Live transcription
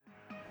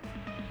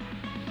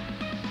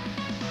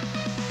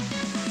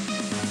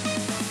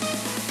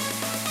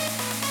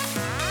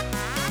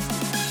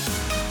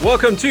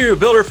Welcome to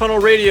Builder Funnel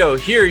Radio.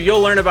 Here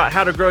you'll learn about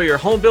how to grow your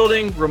home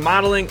building,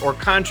 remodeling, or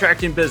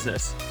contracting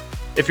business.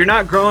 If you're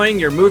not growing,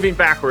 you're moving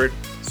backward,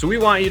 so we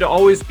want you to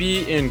always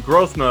be in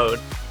growth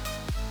mode.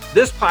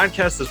 This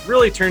podcast has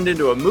really turned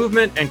into a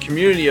movement and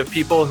community of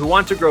people who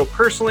want to grow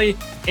personally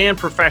and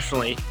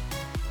professionally.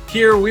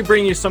 Here we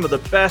bring you some of the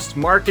best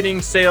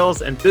marketing,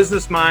 sales, and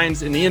business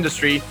minds in the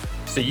industry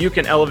so you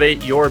can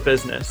elevate your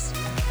business.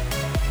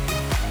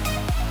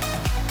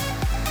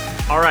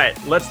 All right,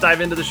 let's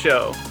dive into the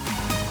show.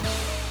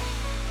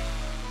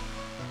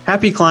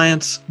 Happy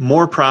clients,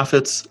 more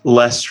profits,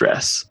 less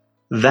stress.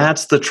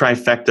 That's the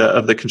trifecta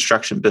of the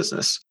construction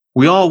business.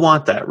 We all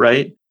want that,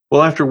 right?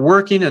 Well, after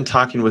working and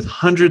talking with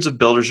hundreds of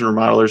builders and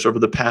remodelers over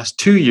the past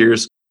 2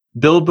 years,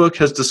 BuildBook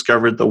has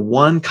discovered the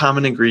one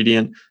common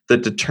ingredient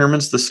that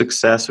determines the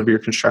success of your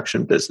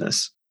construction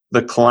business: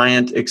 the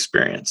client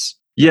experience.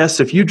 Yes,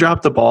 if you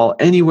drop the ball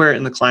anywhere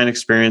in the client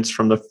experience,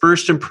 from the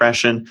first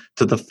impression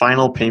to the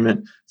final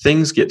payment,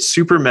 things get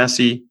super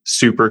messy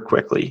super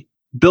quickly.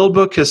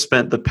 BuildBook has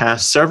spent the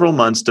past several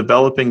months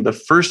developing the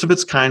first of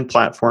its kind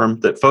platform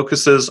that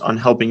focuses on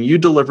helping you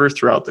deliver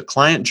throughout the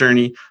client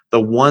journey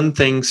the one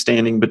thing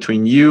standing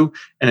between you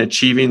and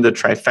achieving the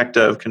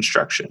trifecta of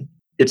construction.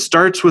 It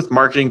starts with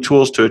marketing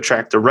tools to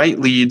attract the right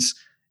leads,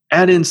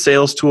 add in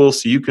sales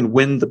tools so you can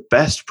win the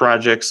best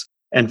projects,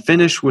 and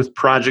finish with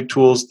project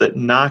tools that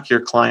knock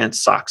your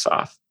client's socks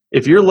off.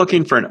 If you're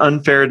looking for an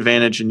unfair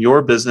advantage in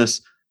your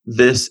business,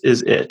 this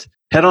is it.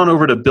 Head on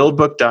over to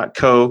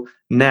buildbook.co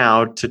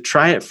now to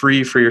try it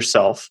free for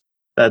yourself.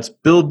 That's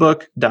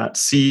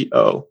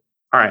buildbook.co.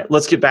 All right,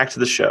 let's get back to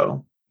the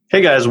show. Hey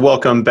guys,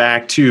 welcome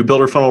back to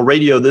Builder Funnel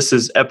Radio. This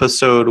is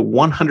episode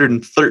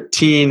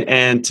 113,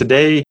 and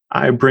today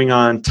I bring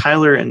on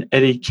Tyler and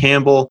Eddie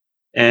Campbell,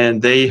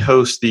 and they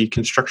host the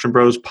Construction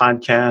Bros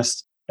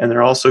podcast, and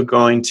they're also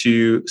going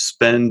to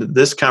spend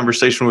this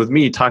conversation with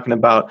me talking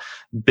about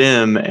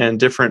BIM and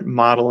different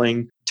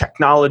modeling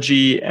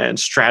technology and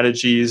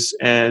strategies.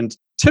 And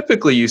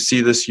typically you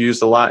see this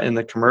used a lot in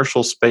the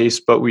commercial space,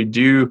 but we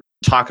do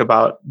talk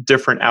about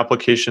different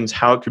applications,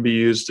 how it could be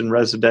used in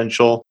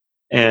residential,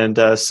 and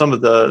some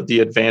of the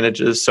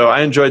advantages. So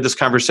I enjoyed this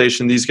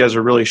conversation. These guys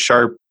are really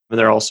sharp, and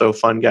they're also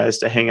fun guys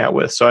to hang out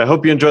with. So I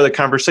hope you enjoy the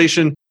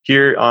conversation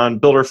here on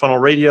Builder Funnel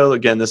Radio.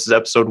 Again, this is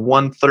episode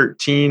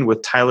 113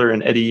 with Tyler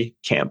and Eddie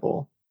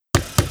Campbell.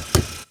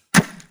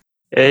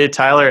 Hey,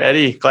 Tyler,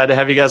 Eddie, glad to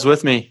have you guys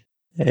with me.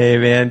 Hey,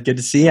 man. Good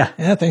to see you.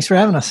 Yeah, thanks for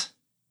having us.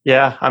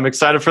 Yeah, I'm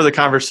excited for the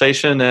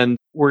conversation, and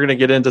we're going to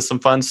get into some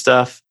fun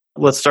stuff.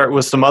 Let's start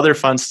with some other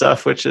fun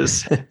stuff, which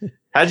is,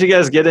 how'd you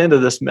guys get into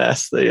this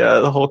mess,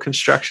 the whole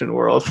construction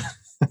world?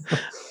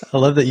 I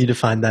love that you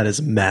defined that as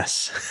a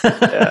mess.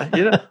 Yeah,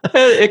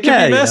 it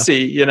can be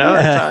messy, at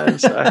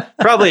times.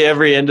 Probably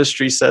every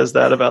industry says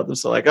that about them.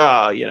 So like,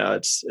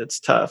 it's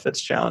tough,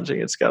 it's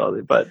challenging, it's got all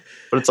the, but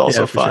it's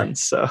also fun.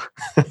 Sure.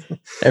 So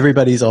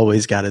everybody's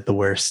always got it the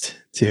worst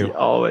too. Yeah,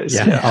 always.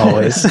 Yeah,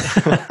 always.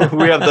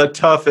 We have the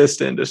toughest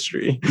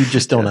industry. You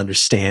just don't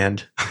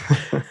understand.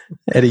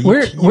 Eddie,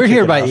 we're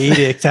here by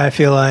edict. I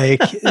feel like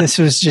this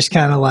was just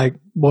kind of like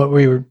what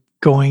we were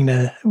going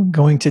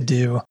to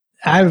do.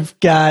 I've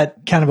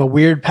got kind of a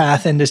weird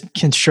path into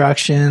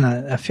construction.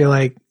 I feel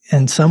like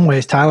in some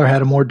ways Tyler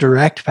had a more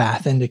direct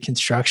path into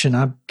construction.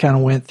 I kind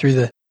of went through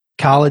the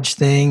college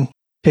thing,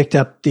 picked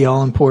up the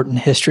all-important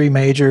history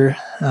major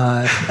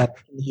that I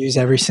use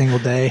every single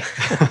day.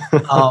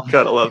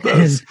 Gotta love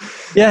those.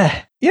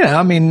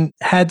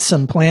 Had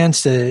some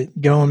plans to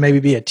go and maybe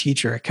be a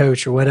teacher, a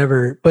coach, or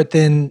whatever. But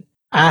then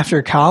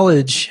after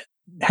college,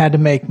 had to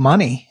make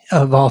money,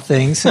 of all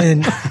things.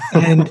 And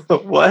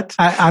what?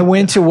 I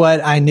went to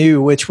what I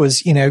knew, which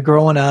was,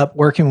 growing up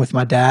working with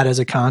my dad as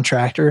a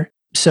contractor.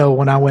 So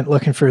when I went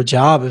looking for a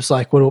job, it was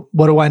like, what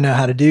do I know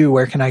how to do?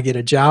 Where can I get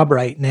a job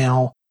right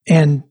now?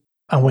 And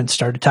I went and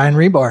started tying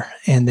rebar.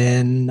 And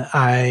then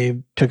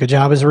I took a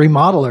job as a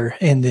remodeler.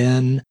 And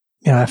then,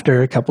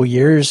 after a couple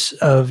years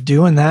of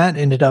doing that,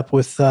 ended up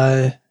with,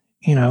 an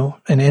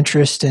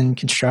interest in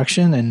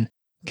construction, and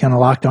kind of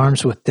locked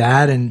arms with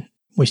Dad. And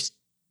we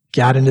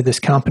got into this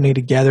company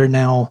together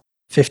now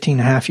 15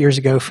 and a half years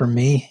ago for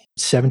me,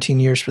 17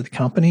 years for the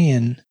company.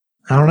 And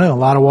I don't know, a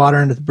lot of water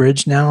under the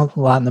bridge now, a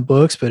lot in the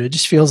books, but it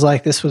just feels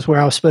like this was where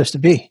I was supposed to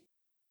be.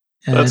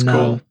 And, that's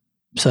cool.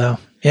 So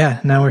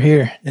yeah, now we're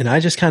here. And I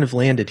just kind of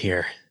landed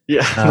here.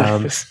 Yeah.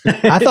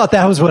 I thought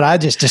that was what I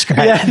just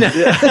described.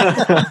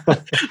 Yeah.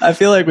 I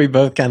feel like we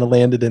both kind of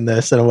landed in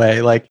this in a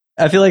way. Like,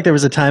 I feel like there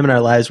was a time in our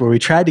lives where we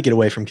tried to get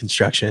away from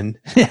construction,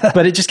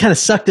 but it just kind of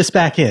sucked us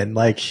back in.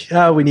 Like,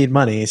 oh, we need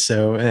money,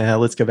 so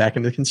let's go back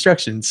into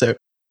construction. So,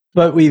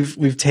 but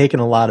we've taken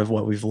a lot of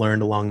what we've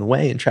learned along the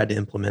way and tried to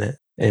implement it,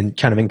 and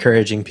kind of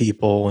encouraging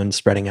people and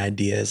spreading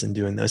ideas and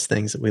doing those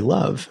things that we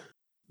love.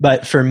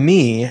 But for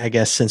me, I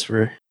guess, since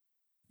we're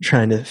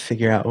trying to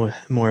figure out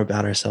more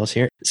about ourselves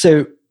here,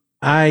 so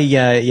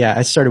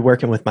I started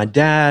working with my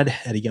dad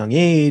at a young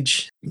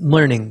age,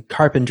 learning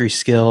carpentry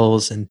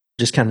skills and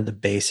just kind of the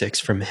basics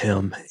from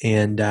him.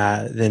 And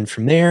then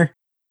from there,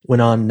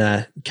 went on,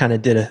 kind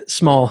of did a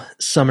small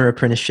summer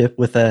apprenticeship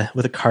with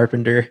a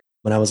carpenter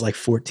when I was like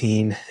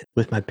 14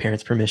 with my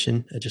parents'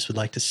 permission. I just would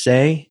like to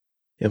say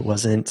it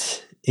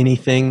wasn't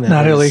anything that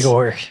Not was illegal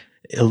work.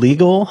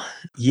 illegal.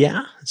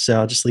 Yeah. So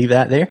I'll just leave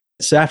that there.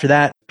 So after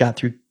that, got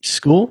through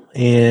school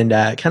and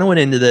kind of went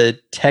into the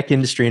tech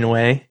industry in a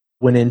way,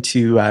 went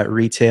into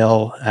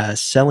retail,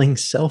 selling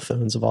cell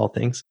phones of all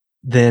things.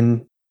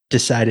 Then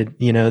decided,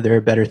 there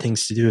are better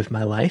things to do with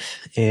my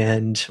life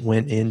and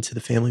went into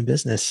the family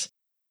business.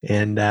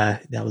 And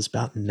that was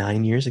about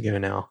 9 years ago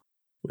now,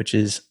 which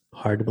is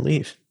hard to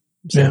believe.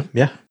 So,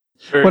 yeah.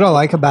 What I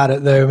like about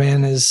it though,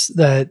 man, is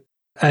that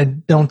I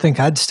don't think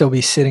I'd still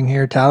be sitting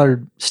here. Tyler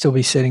would still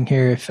be sitting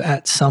here if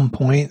at some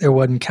point there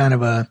wasn't kind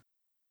of a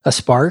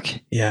spark.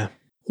 Yeah.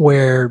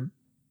 Where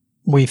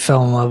we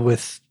fell in love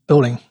with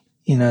building,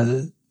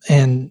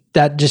 and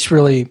that just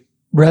really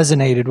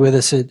resonated with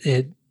us.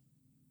 It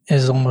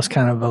is almost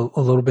kind of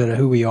a little bit of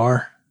who we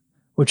are,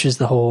 which is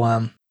the whole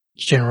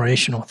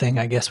generational thing.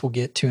 I guess we'll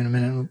get to in a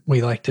minute.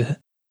 We like to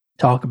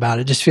talk about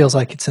it. Just feels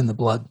like it's in the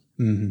blood.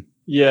 Mm-hmm.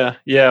 Yeah.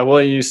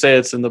 Well, you say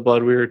it's in the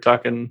blood. We were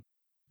talking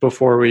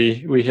before we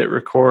hit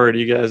record.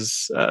 You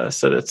guys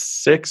said it's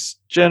 6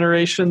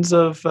 generations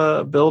of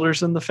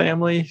builders in the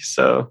family.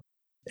 So,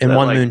 and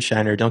one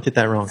moonshiner. Don't get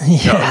that wrong.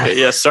 Yeah. Okay,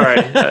 yeah. Sorry,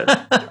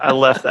 I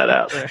left that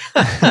out there.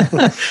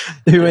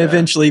 Who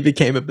eventually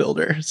became a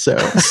builder. So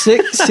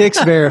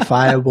six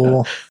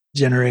verifiable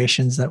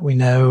generations that we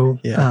know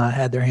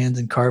had their hands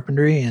in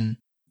carpentry, and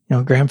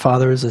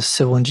grandfather was a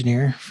civil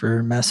engineer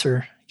for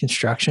Messer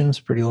Construction. It's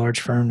a pretty large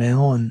firm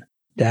now, and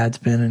dad's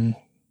been in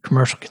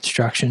commercial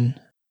construction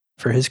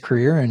for his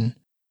career, and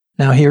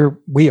now here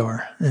we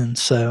are. And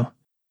so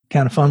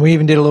kind of fun. We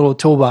even did a little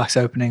toolbox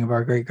opening of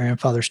our great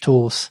grandfather's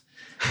tools.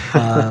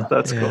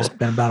 That's cool. It's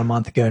been about a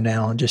month ago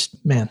now, and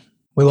just, man,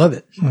 we love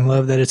it. We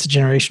love that it's a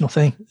generational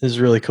thing. It's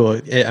really cool.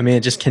 It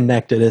just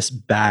connected us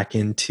back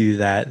into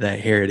that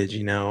heritage,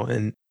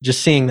 and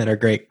just seeing that our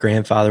great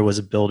grandfather was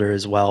a builder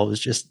as well was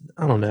just,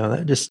 I don't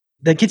know,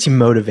 that gets you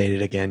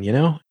motivated again,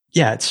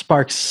 Yeah, it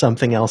sparks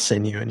something else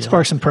in you, and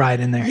sparks some pride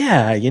in there.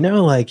 Yeah,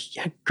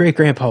 great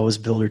grandpa was a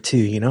builder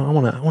too. I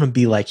want to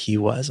be like he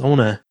was. I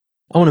want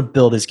to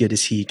build as good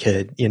as he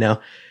could.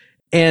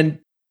 And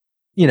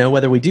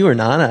whether we do or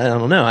not, I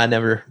don't know. I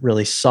never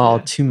really saw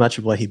too much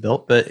of what he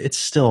built, but it's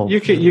still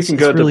you can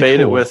go really debate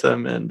cool. It with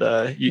him, and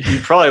you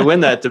probably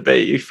win that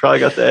debate. You've probably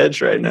got the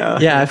edge right now.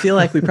 Yeah, I feel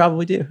like we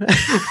probably do.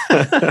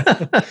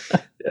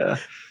 Yeah.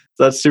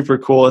 That's super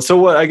cool. And so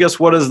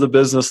what does the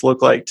business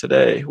look like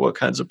today? What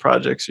kinds of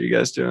projects are you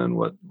guys doing?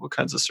 What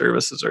kinds of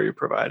services are you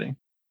providing?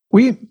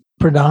 We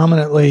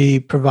predominantly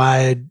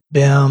provide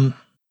BIM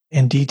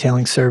and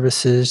detailing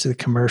services to the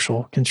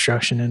commercial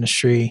construction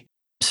industry.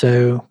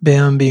 So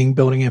BIM being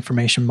building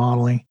information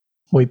modeling.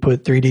 We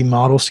put 3D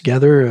models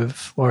together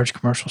of large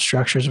commercial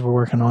structures. We're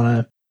working on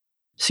a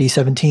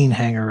C-17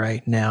 hangar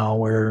right now.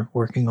 We're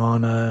working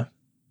on a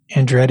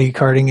Andretti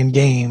karting and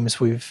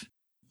games. We've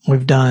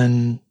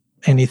done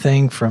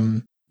anything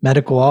from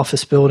medical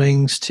office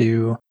buildings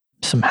to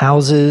some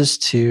houses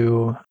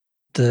to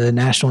the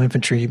National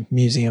Infantry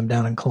Museum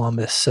down in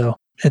Columbus. So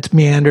it's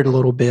meandered a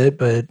little bit,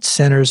 but it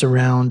centers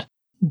around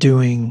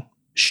doing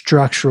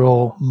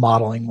structural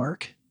modeling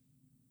work.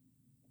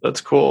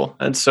 That's cool.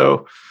 And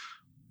so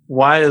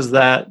why is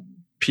that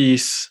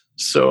piece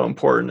so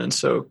important and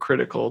so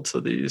critical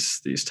to these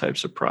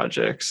types of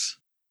projects?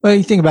 Well,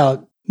 you think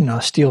about,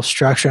 a steel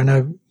structure. I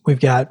know we've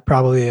got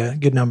probably a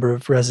good number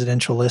of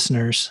residential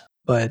listeners,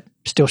 but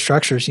steel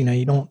structures,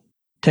 you don't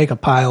take a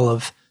pile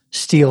of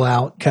steel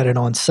out, cut it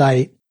on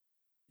site,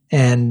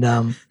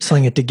 and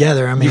sling it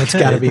together. I mean, it's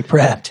got to be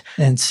prepped.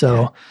 And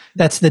so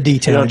that's the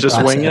detailing process.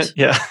 You don't just wing it?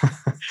 Yeah.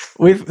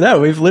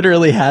 We've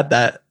literally had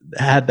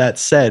that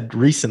said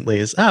recently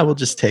is, we'll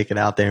just take it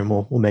out there and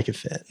we'll make it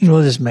fit.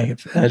 We'll just make it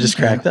fit. I just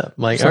cracked up.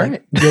 I'm like, all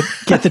right.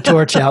 Get the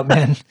torch out,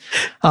 man.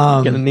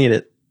 Gonna need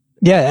it.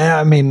 Yeah.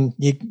 I mean,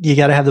 you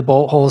got to have the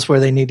bolt holes where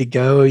they need to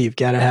go. You've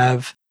got to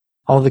have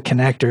all the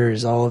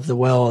connectors, all of the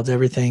welds,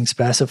 everything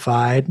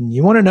specified. And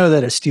you want to know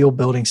that a steel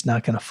building's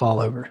not going to fall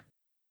over.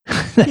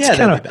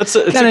 That's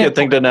a good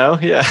thing to know.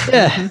 Yeah.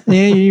 Yeah.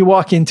 You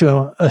walk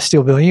into a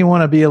steel building, you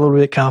want to be a little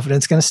bit confident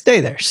it's going to stay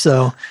there.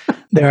 So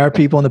there are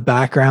people in the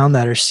background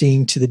that are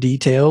seeing to the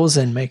details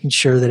and making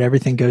sure that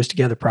everything goes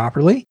together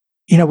properly.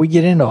 We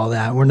get into all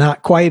that. We're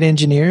not quite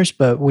engineers,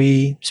 but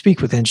we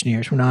speak with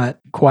engineers. We're not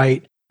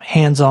quite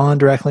hands-on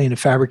directly into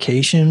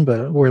fabrication,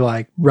 but we're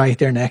like right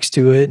there next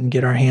to it and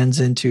get our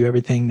hands into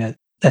everything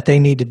that they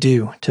need to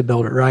do to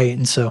build it right.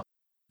 And so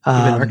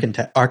even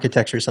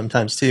architecture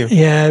sometimes too.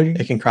 Yeah.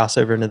 It can cross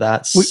over into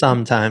that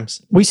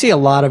sometimes. We see a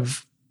lot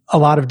of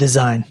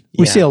design.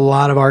 We see a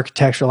lot of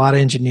architecture, a lot of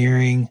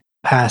engineering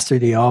pass through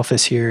the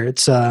office here.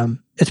 It's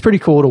pretty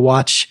cool to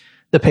watch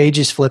the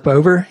pages flip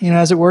over,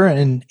 as it were,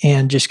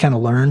 and just kind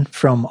of learn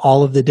from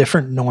all of the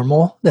different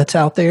normal that's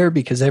out there,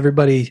 because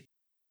everybody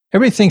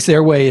thinks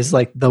their way is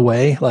like the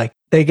way, like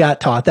they got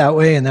taught that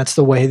way and that's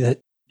the way that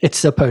it's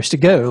supposed to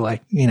go.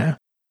 Like,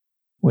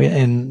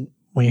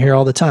 we hear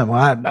all the time,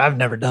 well, I've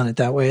never done it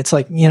that way. It's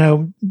like,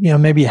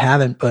 maybe you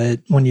haven't, but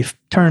when you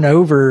turn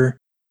over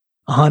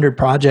 100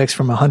 projects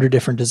from 100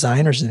 different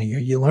designers in a year,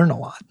 you learn a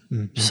lot.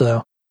 Mm-hmm. So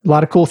a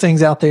lot of cool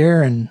things out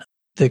there in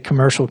the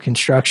commercial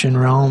construction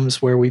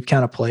realms where we've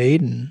kind of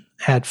played and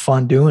had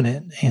fun doing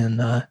it.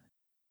 And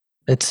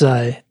it's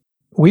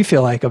we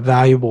feel like a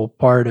valuable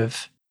part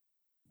of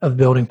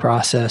building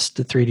process,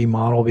 the 3D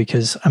model,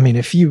 because I mean,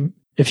 if you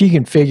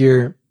can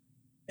figure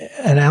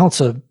an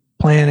ounce of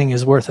planning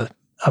is worth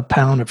a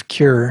pound of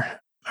cure,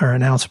 or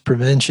an ounce of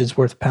prevention is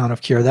worth a pound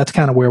of cure, that's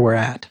kind of where we're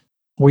at.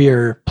 We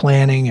are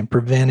planning and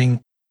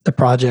preventing the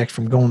project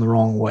from going the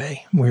wrong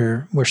way.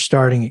 We're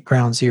starting at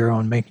ground zero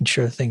and making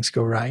sure things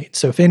go right.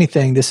 So if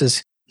anything, this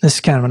is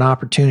kind of an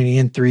opportunity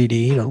in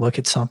 3D to look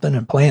at something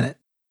and plan it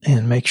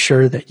and make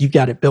sure that you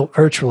got it built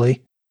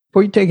virtually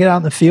before you take it out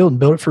in the field and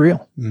build it for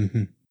real.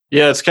 Mm-hmm.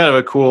 Yeah, it's kind of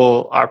a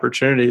cool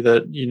opportunity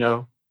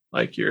that,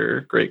 like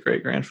your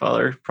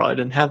great-great-grandfather probably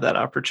didn't have that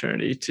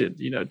opportunity to,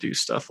 do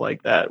stuff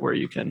like that where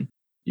you can,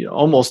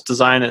 almost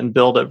design it and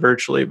build it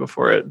virtually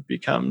before it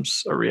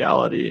becomes a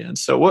reality. And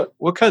so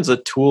what kinds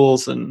of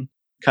tools and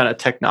kind of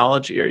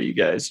technology are you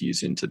guys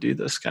using to do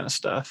this kind of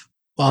stuff?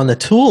 Well, on the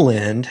tool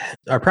end,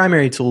 our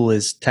primary tool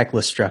is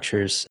Techless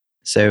Structures.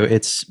 So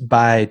it's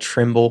by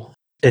Trimble.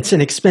 It's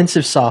an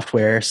expensive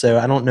software, so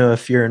I don't know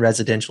if you're in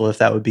residential, if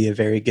that would be a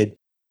very good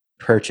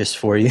purchase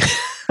for you.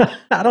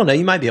 I don't know.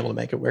 You might be able to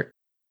make it work.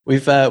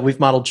 We've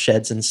modeled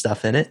sheds and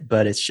stuff in it,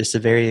 but it's just a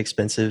very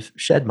expensive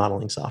shed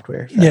modeling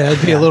software. Yeah,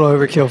 it'd be a little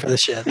overkill for the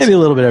sheds. Maybe a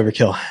little bit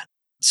overkill.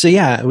 So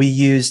yeah, we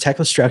use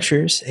Techless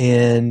Structures,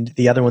 and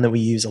the other one that we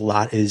use a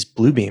lot is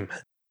Bluebeam,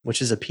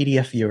 which is a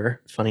PDF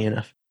viewer, funny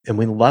enough, and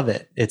we love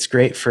it. It's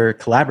great for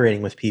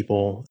collaborating with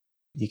people.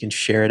 You can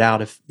share it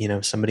out if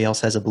somebody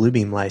else has a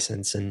Bluebeam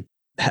license, and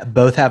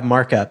both have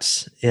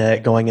markups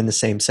going in the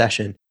same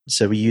session.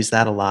 So we use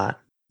that a lot.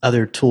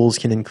 Other tools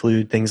can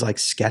include things like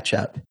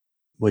SketchUp,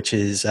 which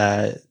is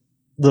a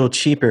little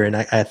cheaper. And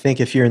I think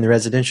if you're in the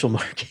residential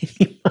market,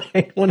 you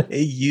might want to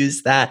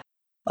use that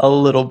a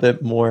little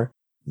bit more.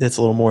 It's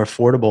a little more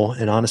affordable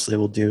and honestly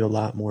will do a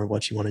lot more of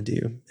what you want to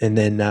do. And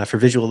then for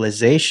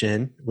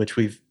visualization, which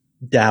we've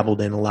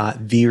dabbled in a lot,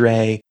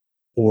 V-Ray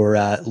or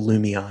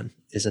Lumion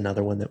is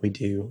another one that we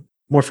do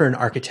more for an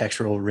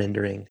architectural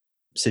rendering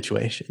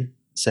situation.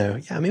 So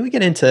yeah, we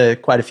get into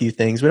quite a few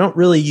things. We don't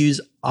really use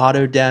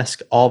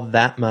Autodesk all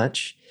that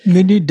much.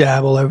 We do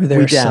dabble over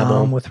there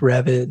some with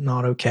Revit and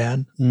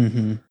AutoCAD.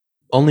 Mm-hmm.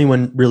 Only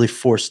when really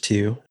forced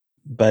to.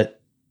 But,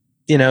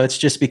 it's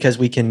just because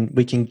we can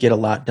get a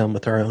lot done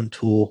with our own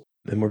tool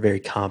and we're very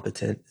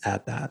competent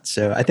at that.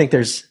 So I think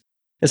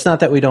it's not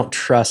that we don't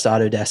trust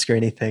Autodesk or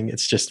anything.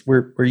 It's just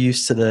we're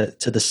used to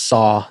the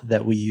saw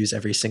that we use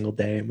every single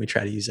day and we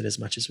try to use it as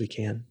much as we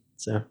can.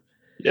 So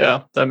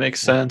yeah, that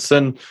makes sense.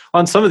 And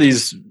on some of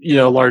these,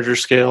 larger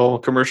scale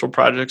commercial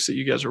projects that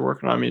you guys are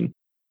working on,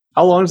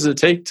 how long does it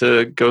take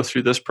to go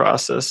through this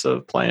process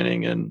of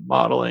planning and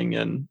modeling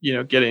and,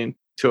 getting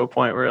to a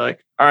point where you're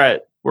like, all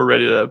right, we're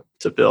ready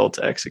to build,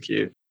 to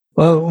execute?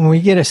 Well, when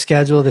we get a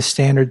schedule, the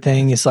standard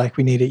thing is like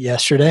we need it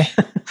yesterday.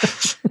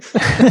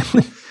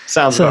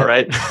 Sounds about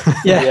right.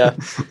 Yeah.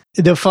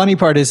 The funny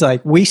part is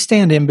like we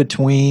stand in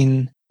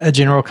between a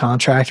general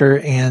contractor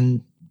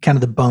and kind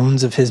of the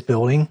bones of his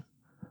building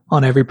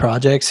on every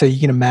project. So you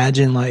can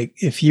imagine like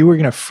if you were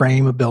going to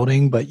frame a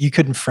building, but you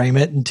couldn't frame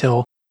it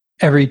until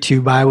every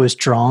 2x was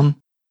drawn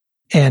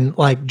and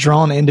like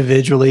drawn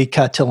individually,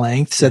 cut to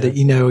length so that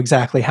you know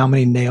exactly how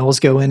many nails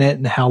go in it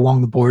and how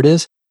long the board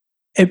is.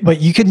 But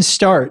you couldn't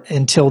start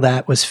until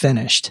that was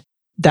finished.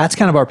 That's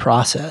kind of our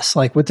process.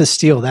 Like with the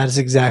steel, that is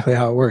exactly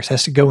how it works. It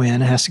has to go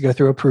in, it has to go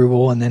through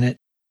approval, and then it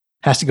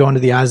has to go into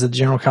the eyes of the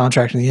general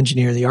contractor, the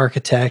engineer, the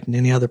architect, and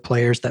any other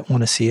players that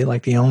want to see it,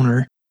 like the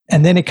owner.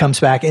 And then it comes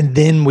back, and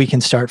then we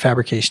can start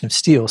fabrication of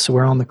steel. So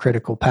we're on the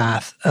critical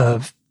path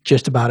of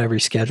just about every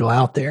schedule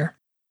out there.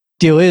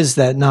 Deal is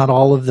that not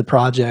all of the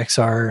projects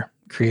are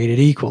created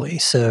equally.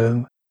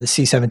 So the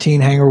C-17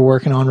 hangar we're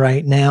working on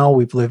right now,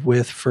 we've lived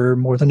with for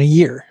more than a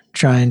year,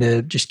 trying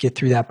to just get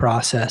through that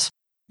process.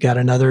 Got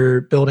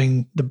another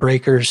building, the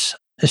Breakers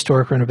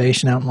historic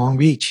renovation out in Long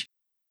Beach,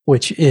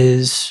 which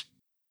is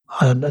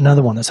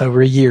another one that's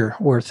over a year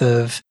worth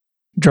of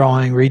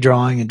drawing,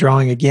 redrawing, and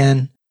drawing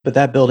again. But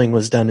that building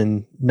was done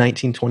in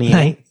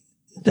 1928.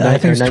 I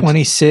think it's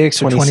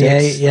 26 or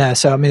 28. Yeah.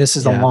 So, this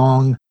is a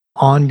long,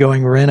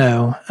 ongoing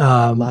reno.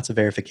 Lots of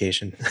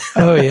verification.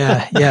 Oh,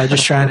 yeah. Yeah.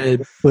 Just trying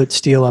to put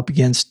steel up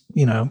against,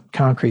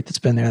 concrete that's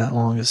been there that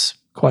long is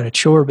quite a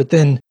chore. But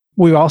then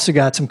we also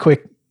got some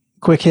quick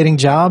hitting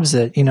jobs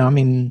that,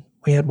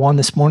 we had one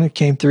this morning that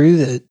came through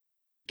that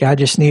guy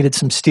just needed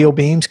some steel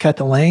beams cut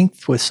to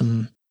length with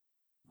some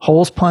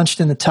holes punched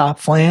in the top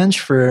flange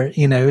for,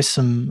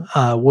 some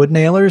wood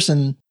nailers.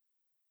 And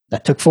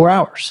that took 4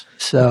 hours.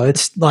 So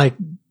it's like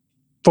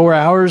 4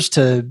 hours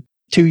to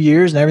 2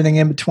 years and everything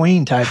in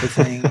between type of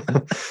thing.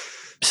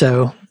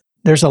 So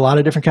there's a lot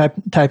of different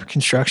type of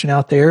construction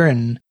out there.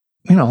 And,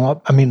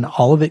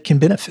 all of it can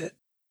benefit.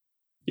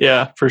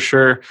 Yeah, for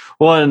sure.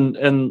 Well,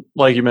 and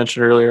like you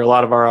mentioned earlier, a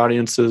lot of our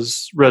audience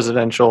is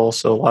residential,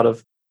 so a lot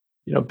of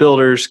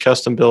builders,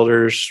 custom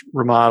builders,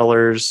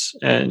 remodelers,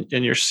 and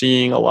you're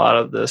seeing a lot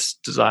of this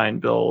design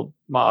build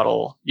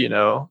model,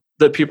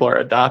 that people are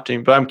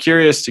adopting. But I'm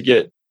curious to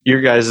get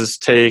your guys'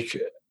 take.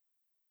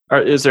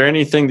 Is there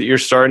anything that you're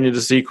starting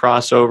to see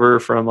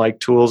crossover from like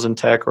tools and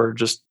tech or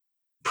just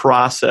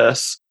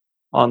process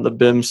on the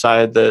BIM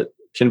side that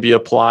can be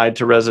applied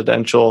to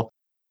residential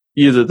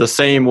either the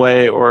same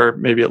way or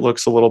maybe it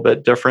looks a little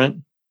bit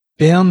different?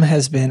 BIM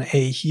has been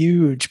a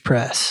huge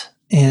press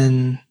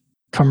in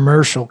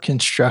commercial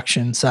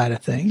construction side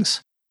of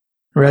things.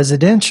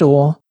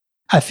 Residential,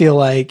 I feel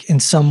like in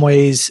some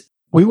ways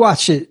we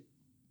watch it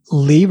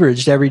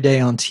leveraged every day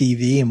on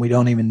TV and we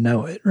don't even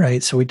know it,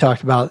 right? So we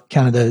talked about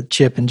kind of the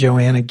Chip and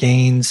Joanna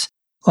gains,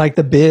 like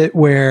the bit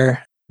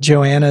where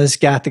Joanna's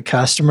got the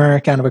customer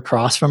kind of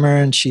across from her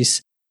and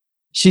she's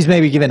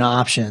maybe giving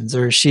options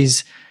or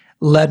she's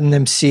letting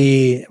them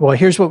see, well,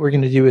 here's what we're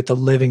going to do with the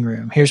living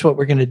room. Here's what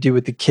we're going to do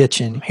with the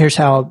kitchen. Here's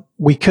how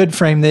we could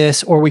frame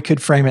this or we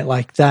could frame it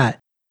like that.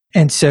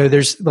 And so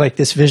there's like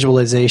this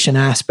visualization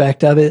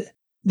aspect of it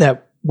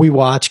that we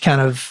watch kind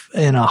of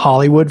in a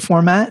Hollywood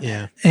format.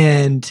 Yeah.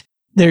 And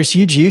there's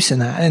huge use in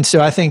that. And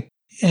so I think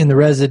in the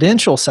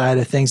residential side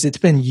of things, it's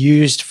been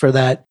used for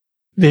that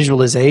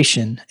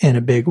visualization in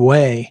a big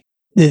way.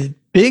 The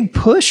big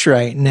push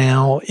right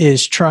now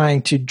is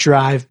trying to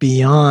drive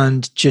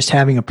beyond just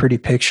having a pretty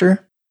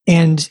picture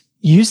and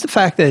use the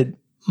fact that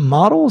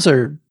models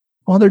are,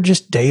 well, they're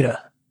just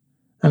data.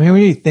 I mean,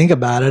 when you think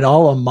about it,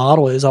 all a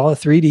model is, all a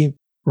 3D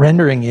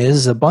rendering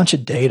is a bunch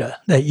of data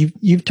that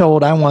you've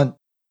told, I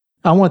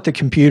want the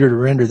computer to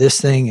render this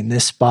thing in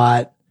this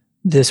spot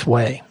this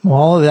way. Well,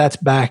 all of that's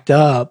backed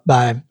up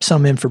by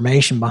some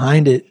information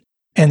behind it.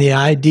 And the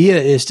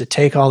idea is to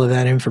take all of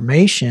that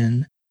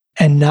information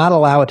and not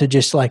allow it to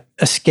just like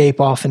escape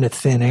off into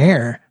thin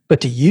air,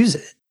 but to use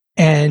it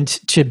and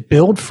to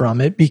build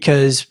from it.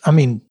 Because, I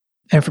mean,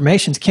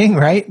 information's king,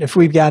 right? If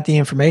we've got the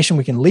information,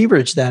 we can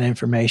leverage that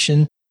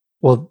information.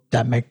 Well,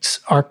 that makes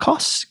our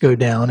costs go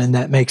down and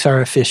that makes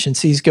our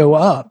efficiencies go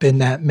up and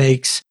that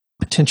makes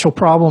potential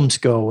problems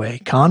go away.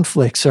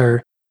 Conflicts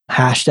are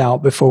hashed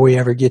out before we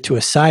ever get to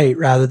a site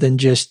rather than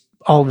just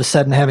all of a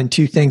sudden having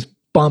two things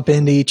bump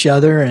into each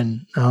other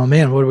and, oh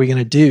man, what are we going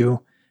to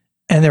do?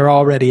 And they're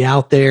already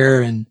out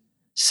there and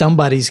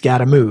somebody's got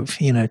to move,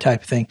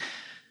 type of thing.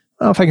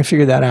 Well, if I can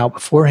figure that out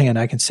beforehand,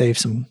 I can save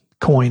some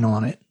coin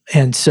on it.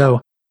 And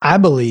so I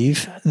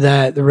believe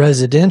that the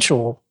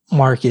residential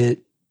market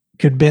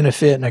could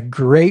benefit in a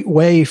great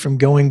way from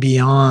going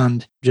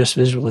beyond just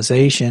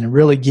visualization and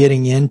really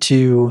getting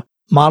into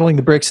modeling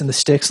the bricks and the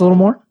sticks a little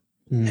more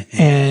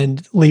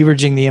and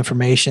leveraging the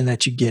information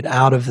that you get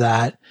out of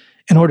that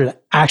in order to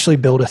actually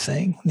build a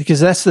thing. Because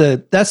that's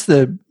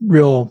the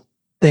real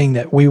thing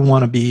that we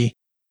want to be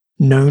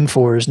known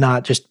for, is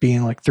not just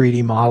being like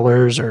 3D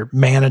modelers or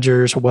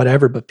managers or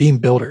whatever, but being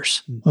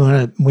builders.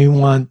 We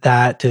want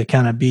that to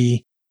kind of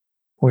be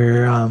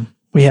where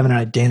we have an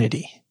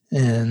identity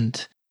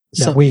and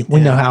that we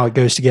know how it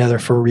goes together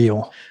for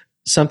real.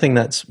 Something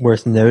that's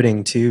worth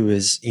noting too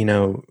is,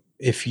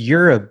 if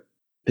you're a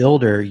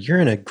builder, you're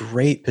in a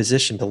great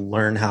position to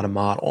learn how to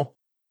model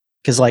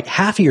because like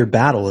half of your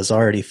battle is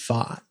already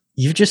fought.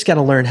 You've just got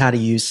to learn how to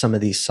use some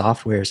of these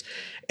softwares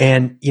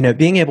and,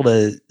 being able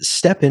to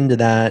step into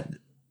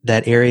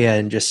that area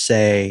and just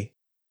say,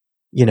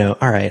 all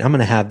right, I'm going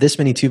to have this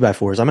many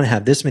 2x4s. I'm going to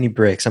have this many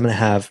bricks. I'm going to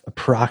have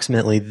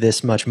approximately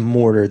this much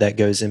mortar that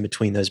goes in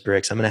between those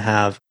bricks. I'm going to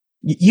have,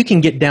 you can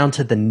get down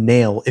to the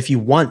nail if you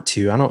want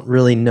to. I don't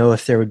really know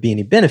if there would be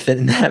any benefit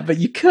in that, but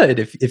you could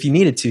if you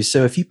needed to.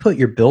 So if you put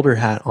your builder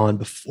hat on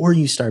before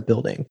you start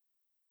building,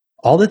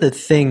 all of the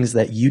things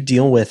that you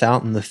deal with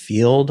out in the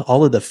field,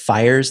 all of the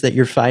fires that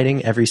you're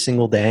fighting every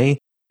single day,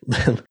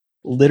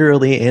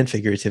 literally and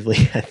figuratively,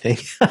 I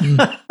think,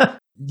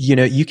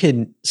 you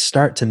can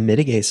start to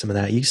mitigate some of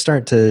that. You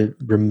start to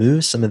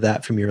remove some of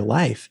that from your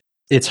life.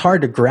 It's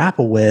hard to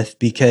grapple with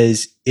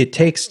because it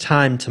takes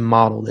time to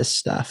model this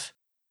stuff,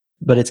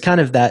 but it's kind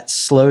of that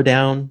slow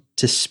down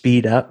to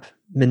speed up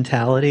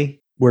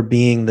mentality. We're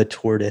being the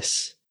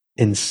tortoise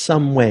in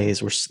some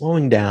ways. We're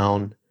slowing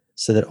down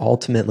so that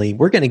ultimately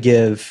we're going to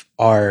give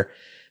our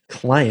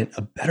client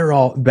a better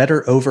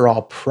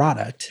overall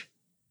product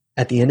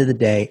at the end of the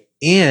day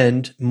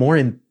and more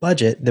in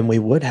budget than we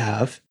would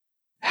have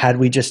had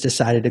we just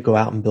decided to go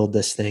out and build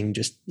this thing.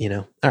 Just,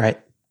 all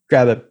right,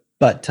 grab a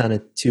butt ton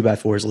of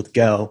 2x4s, let's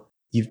go.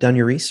 You've done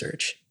your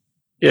research.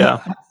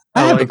 Yeah.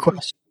 I have a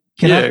question.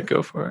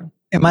 Go for it.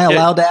 Am I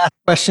allowed to ask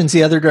questions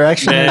the other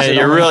direction? Yeah,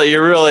 you're really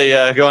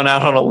going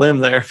out on a limb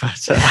there,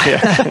 but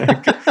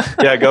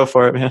yeah, go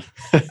for it, man.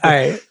 All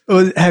right.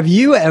 Well, have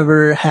you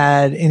ever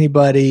had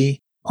anybody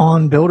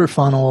on Builder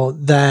Funnel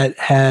that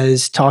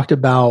has talked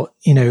about,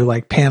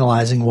 like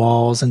panelizing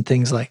walls and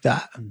things like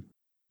that?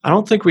 I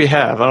don't think we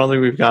have. I don't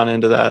think we've gone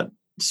into that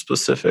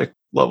specific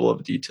level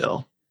of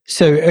detail.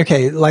 So,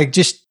 okay, like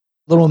just a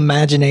little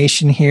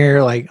imagination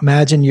here. Like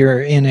imagine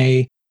you're in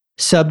a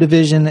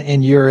subdivision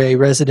and you're a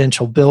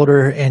residential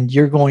builder and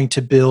you're going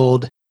to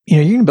build,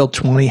 you can build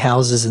 20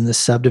 houses in this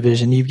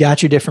subdivision. You've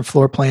got your different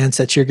floor plans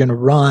that you're going to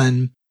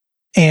run,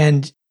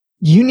 and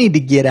you need to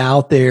get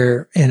out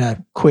there in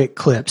a quick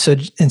clip. So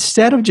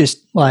instead of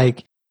just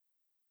like,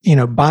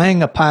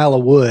 buying a pile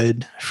of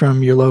wood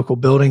from your local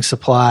building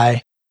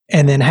supply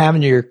and then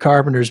having your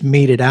carpenters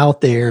meet it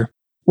out there,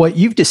 what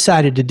you've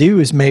decided to do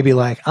is maybe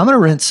like, I'm going to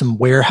rent some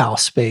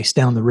warehouse space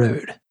down the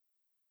road.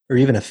 Or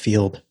even a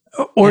field.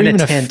 Or and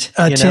even a tent,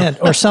 tent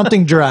or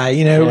something dry.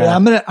 Yeah.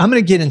 I'm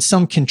gonna get in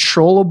some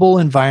controllable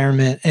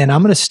environment, and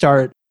I'm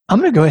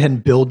gonna go ahead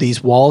and build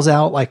these walls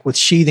out like with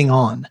sheathing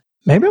on.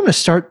 Maybe I'm gonna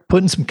start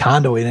putting some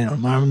conduit in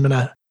them.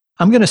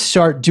 I'm gonna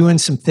start doing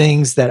some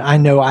things that I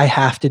know I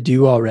have to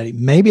do already.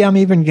 Maybe I'm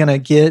even gonna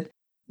get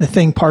the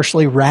thing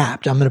partially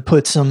wrapped. I'm gonna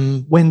put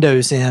some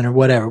windows in or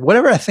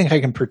whatever I think I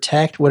can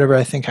protect, whatever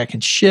I think I can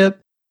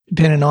ship,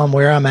 depending on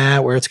where I'm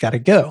at, where it's got to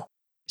go.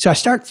 So I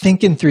start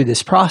thinking through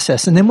this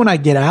process. And then when I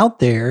get out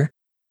there,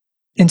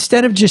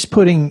 instead of just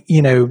putting,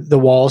 the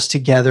walls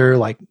together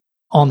like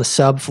on the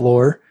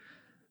subfloor,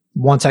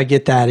 once I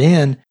get that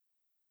in,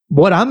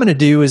 what I'm going to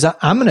do is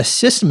I'm going to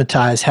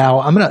systematize how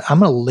I'm going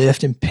to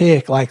lift and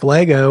pick like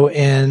Lego,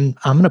 and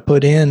I'm going to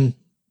put in,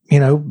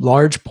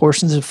 large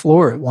portions of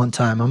floor at one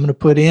time. I'm going to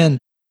put in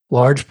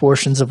large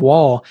portions of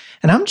wall,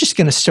 and I'm just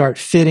going to start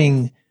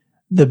fitting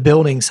the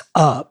buildings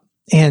up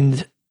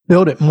and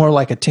build it more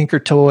like a Tinker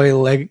Toy,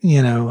 like,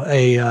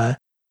 a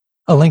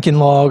Lincoln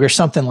Log or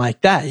something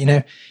like that.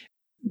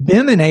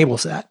 BIM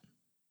enables that.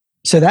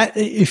 So that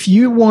if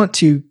you want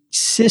to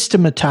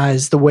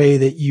systematize the way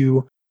that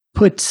you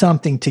put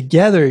something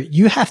together,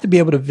 you have to be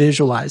able to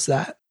visualize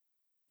that.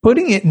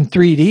 Putting it in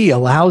 3D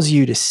allows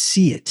you to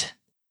see it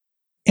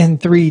in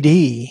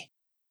 3D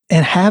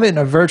and have it in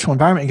a virtual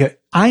environment and go,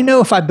 I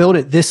know if I build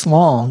it this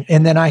long,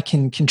 and then I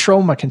can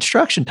control my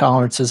construction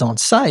tolerances on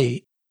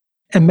site,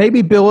 and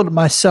maybe build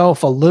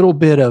myself a little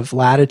bit of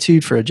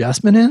latitude for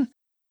adjustment in,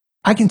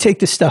 I can take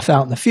this stuff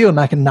out in the field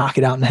and I can knock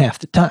it out in half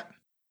the time.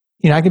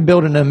 I can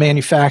build in a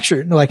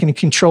manufacturer, like in a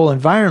control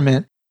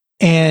environment,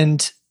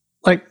 and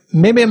like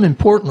maybe I'm in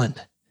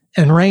Portland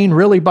and rain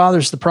really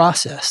bothers the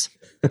process.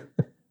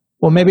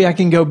 Well, maybe I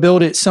can go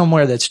build it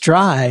somewhere that's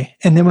dry.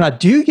 And then when I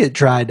do get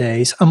dry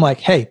days, I'm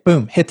like, hey,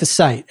 boom, hit the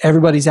site.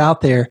 Everybody's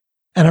out there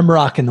and I'm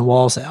rocking the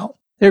walls out.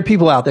 There are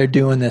people out there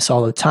doing this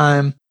all the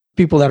time,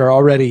 people that are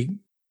already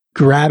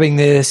grabbing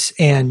this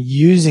and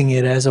using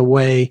it as a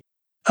way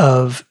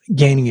of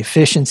gaining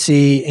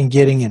efficiency and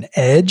getting an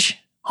edge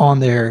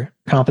on their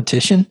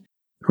competition.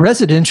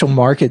 Residential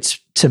markets,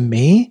 to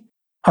me,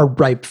 are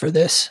ripe for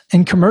this.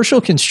 In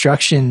commercial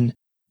construction,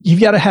 you've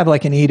got to have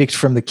like an edict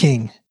from the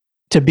king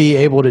to be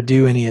able to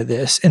do any of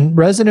this. In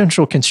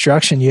residential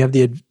construction, you have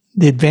the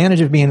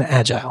advantage of being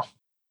agile.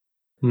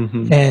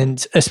 Mm-hmm.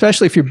 And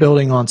especially if you're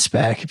building on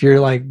spec, if you're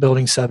like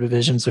building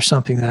subdivisions or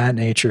something of that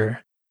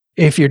nature,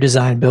 if you're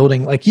design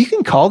building, like you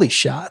can call these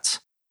shots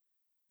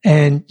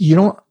and you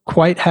don't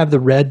quite have the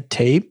red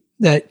tape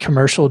that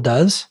commercial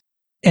does.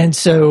 And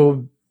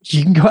so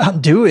you can go out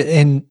and do it,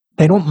 and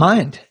they don't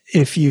mind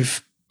if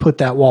you've put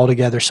that wall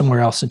together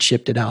somewhere else and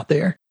shipped it out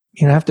there.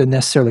 You don't have to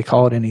necessarily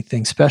call it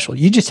anything special.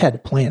 You just had to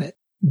plan it.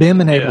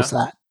 BIM enables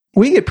that.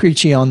 We get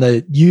preachy on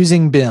the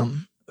using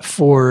BIM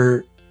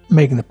for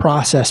making the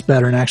process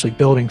better and actually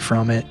building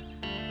from it,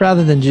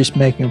 rather than just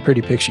making a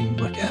pretty picture you can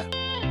look at.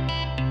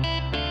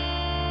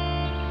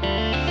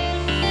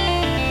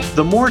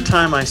 The more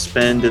time I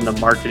spend in the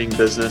marketing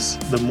business,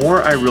 the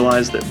more I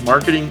realize that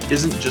marketing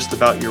isn't just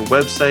about your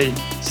website,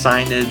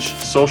 signage,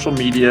 social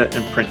media,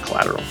 and print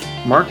collateral.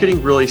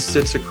 Marketing really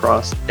sits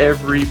across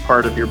every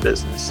part of your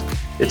business.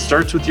 It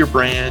starts with your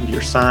brand,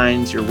 your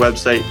signs, your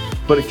website,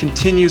 but it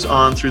continues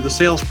on through the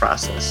sales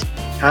process.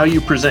 How you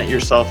present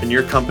yourself and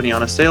your company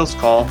on a sales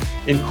call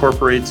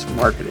incorporates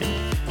marketing.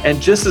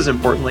 And just as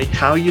importantly,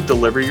 how you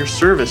deliver your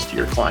service to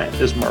your client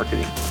is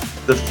marketing.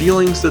 The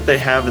feelings that they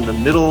have in the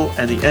middle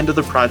and the end of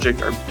the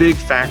project are big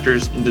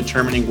factors in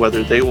determining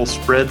whether they will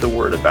spread the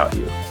word about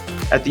you.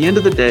 At the end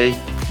of the day,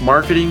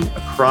 marketing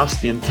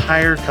across the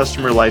entire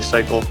customer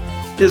lifecycle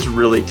is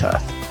really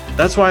tough.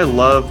 That's why I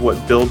love what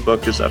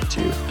BuildBook is up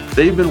to.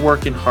 They've been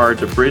working hard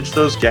to bridge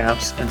those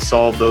gaps and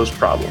solve those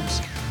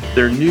problems.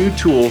 Their new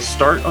tools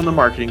start on the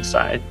marketing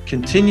side,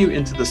 continue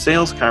into the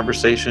sales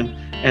conversation,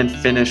 and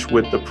finish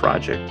with the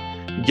project.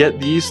 Get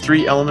these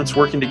three elements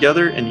working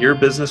together and your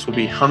business will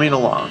be humming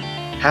along.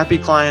 Happy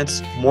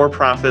clients, more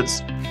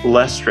profits,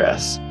 less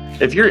stress.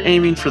 If you're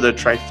aiming for the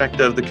trifecta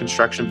of the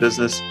construction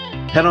business,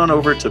 head on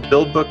over to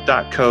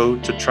buildbook.co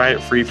to try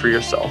it free for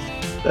yourself.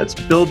 That's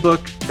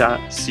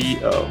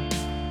buildbook.co.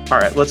 All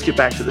right, let's get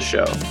back to the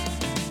show.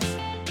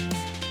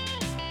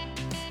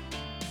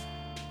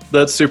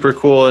 That's super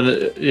cool.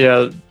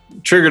 And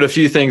triggered a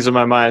few things in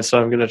my mind,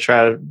 so I'm going to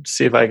try to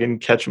see if I can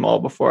catch them all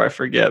before I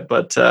forget.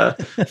 But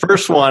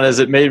first one is,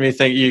 it made me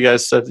think, you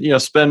guys said,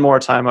 spend more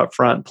time up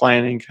front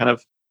planning, kind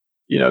of,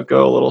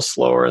 go a little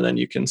slower, and then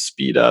you can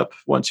speed up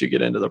once you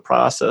get into the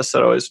process.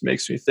 That always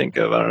makes me think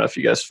of, I don't know if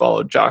you guys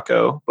follow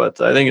Jocko, but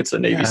I think it's a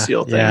Navy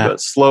SEAL thing,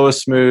 but slow is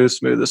smooth,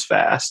 smooth is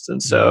fast.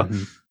 And so,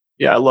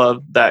 I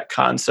love that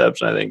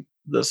concept. And I think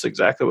that's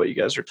exactly what you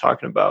guys are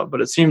talking about.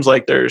 But it seems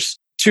like there's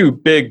two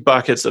big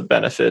buckets of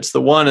benefits.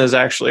 The one is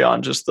actually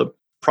on just the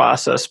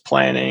process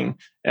planning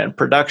and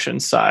production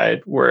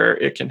side, where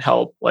it can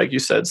help, like you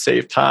said,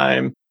 save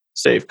time,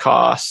 save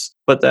costs.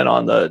 But then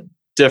on the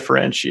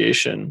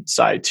differentiation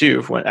side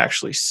too, when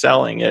actually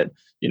selling it,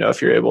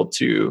 if you're able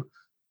to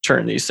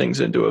turn these things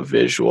into a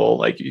visual,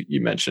 like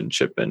you mentioned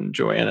Chip and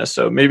Joanna.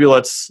 So maybe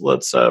let's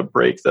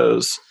break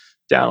those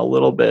down a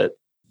little bit.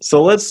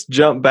 So let's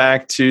jump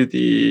back to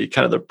the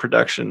kind of the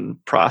production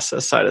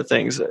process side of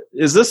things.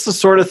 Is this the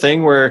sort of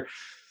thing where,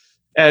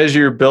 as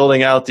you're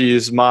building out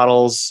these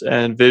models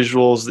and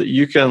visuals, that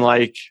you can,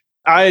 like,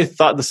 I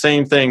thought the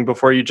same thing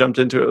before you jumped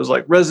into it. It was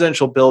like,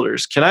 residential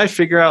builders, can I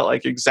figure out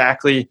like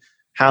exactly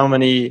how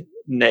many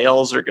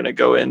nails are going to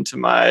go into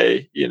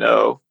my,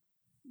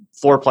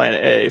 floor plan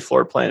A,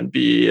 floor plan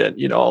B,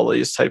 and, all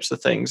these types of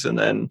things. And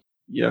then,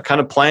 kind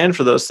of plan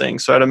for those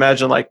things. So I'd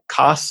imagine like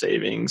cost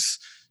savings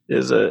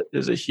is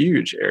a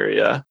huge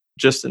area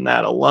just in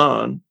that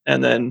alone.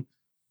 And then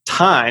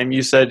time,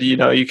 you said, you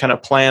kind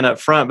of plan up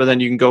front, but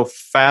then you can go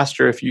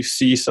faster if you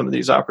see some of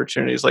these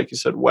opportunities, like you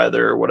said,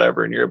 weather or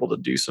whatever, and you're able to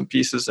do some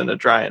pieces in a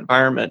dry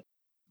environment.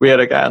 We had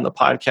a guy on the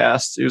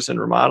podcast who was in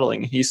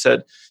remodeling. He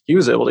said he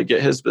was able to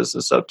get his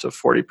business up to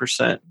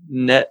 40%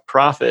 net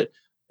profit.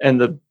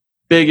 And the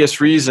biggest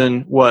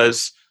reason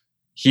was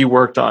he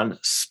worked on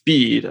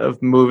speed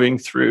of moving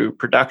through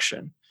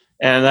production.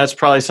 And that's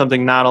probably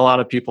something not a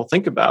lot of people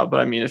think about. But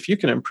I mean, if you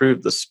can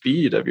improve the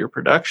speed of your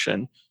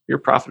production, your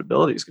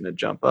profitability is going to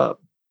jump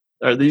up.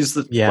 Are these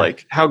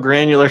like, how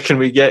granular can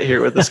we get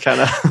here with this kind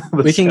of?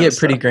 We can get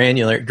pretty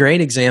granular. Great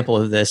example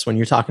of this when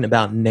you're talking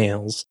about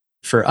nails.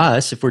 For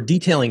us, if we're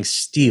detailing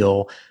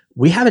steel,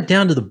 we have it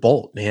down to the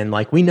bolt, man.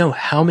 Like, we know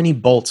how many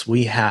bolts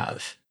we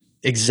have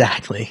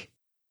exactly.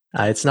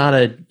 It's not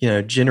a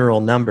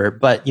general number,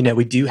 but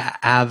we do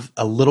have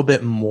a little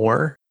bit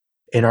more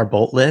in our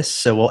bolt list.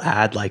 So we'll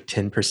add like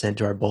 10%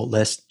 to our bolt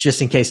list just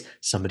in case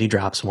somebody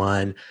drops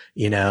one.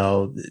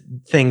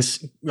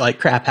 Things like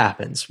crap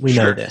happens. We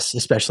know this,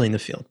 especially in the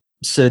field.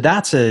 So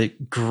that's a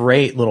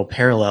great little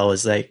parallel,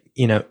 is like,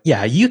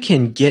 you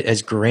can get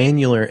as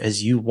granular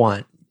as you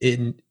want.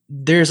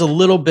 There's a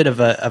little bit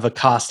of a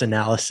cost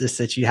analysis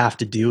that you have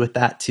to do with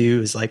that too,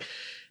 is like,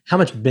 how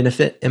much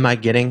benefit am I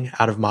getting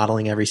out of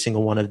modeling every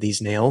single one of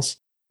these nails?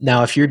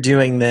 Now, if you're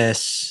doing that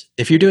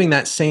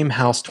same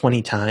house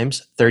 20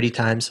 times, 30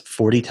 times,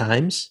 40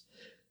 times,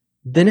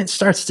 then it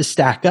starts to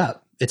stack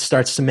up. It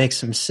starts to make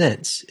some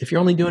sense. If you're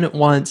only doing it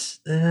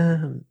once,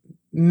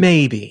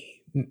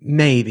 maybe,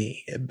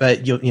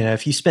 but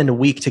if you spend a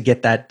week to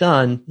get that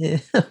done,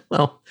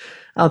 well,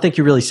 I don't think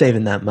you're really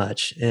saving that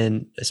much.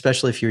 And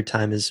especially if your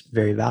time is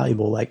very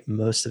valuable, like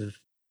most of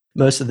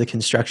the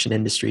construction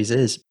industries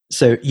is.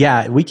 So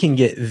yeah, we can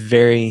get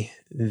very,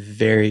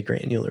 very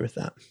granular with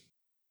that.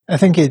 I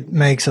think it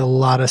makes a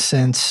lot of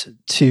sense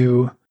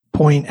to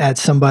point at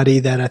somebody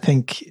that I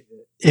think,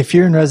 if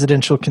you're in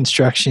residential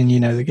construction, you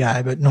know the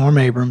guy, but Norm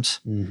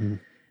Abrams,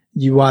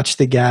 you watch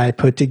the guy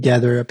put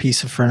together a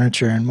piece of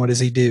furniture, and what does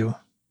he do?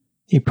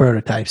 He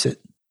prototypes it.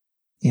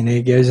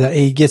 He goes out,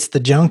 he gets the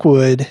junk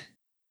wood,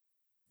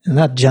 and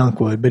not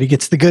junk wood, but he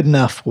gets the good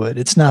enough wood.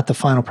 It's not the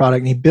final product,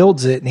 and he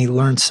builds it and he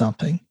learns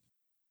something.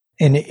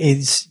 And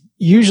it's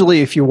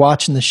usually, if you're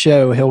watching the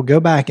show, he'll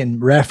go back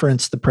and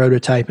reference the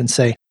prototype and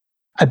say,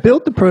 I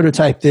built the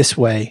prototype this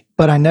way,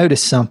 but I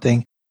noticed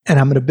something, and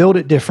I'm going to build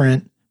it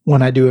different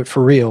when I do it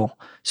for real.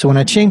 So when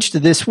I change to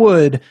this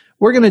wood,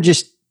 we're going to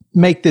just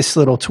make this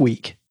little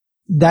tweak.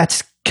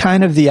 That's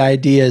kind of the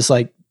idea, is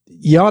like,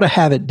 you ought to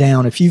have it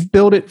down. If you've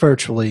built it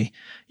virtually,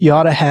 you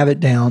ought to have it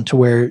down to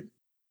where,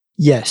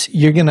 yes,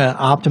 you're going to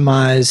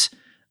optimize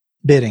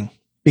bidding,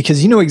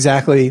 because you know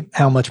exactly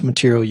how much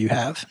material you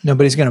have.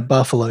 Nobody's going to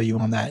buffalo you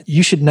on that.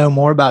 You should know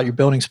more about your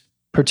buildings,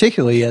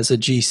 particularly as a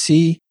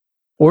GC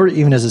or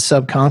even as a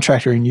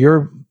subcontractor in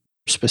your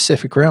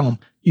specific realm.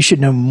 You should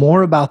know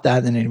more about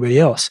that than anybody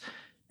else.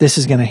 This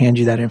is going to hand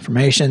you that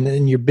information,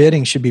 and your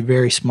bidding should be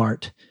very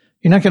smart.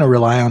 You're not going to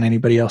rely on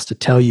anybody else to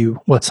tell you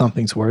what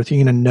something's worth.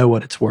 You're going to know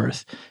what it's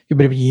worth. You'll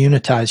be able to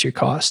unitize your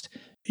cost.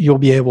 You'll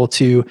be able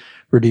to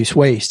reduce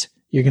waste.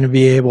 You're going to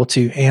be able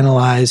to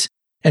analyze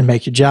and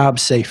make your job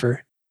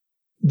safer.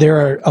 There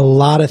are a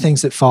lot of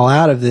things that fall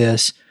out of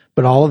this,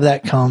 but all of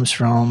that comes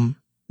from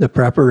the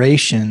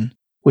preparation,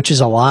 which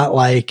is a lot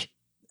like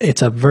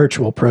it's a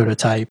virtual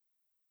prototype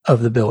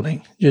of the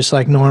building, just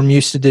like Norm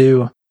used to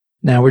do.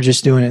 Now we're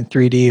just doing it in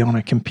 3D on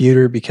a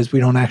computer, because we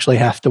don't actually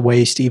have to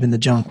waste even the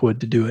junk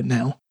wood to do it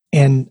now.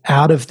 And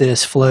out of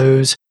this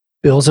flows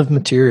bills of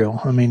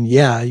material. I mean,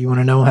 yeah, you want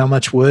to know how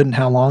much wood and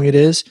how long it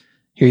is?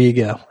 Here you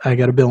go. I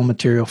got a bill of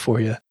material for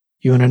you.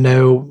 You want to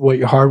know what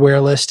your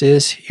hardware list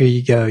is? Here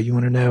you go. You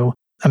want to know,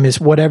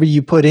 it's whatever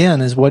you put in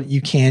is what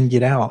you can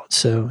get out.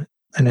 So,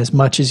 and as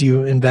much as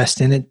you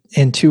invest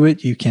into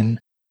it, you can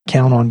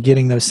count on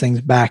getting those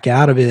things back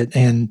out of it.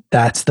 And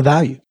that's the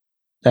value.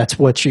 That's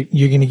what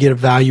you're going to get a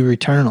value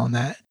return on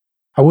that.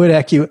 I would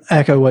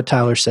echo what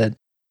Tyler said.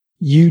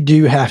 You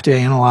do have to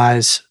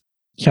analyze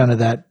kind of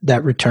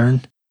that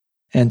return.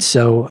 And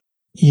so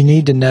you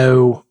need to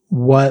know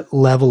what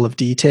level of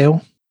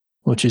detail,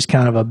 which is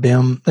kind of a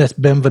BIM, that's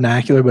BIM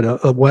vernacular,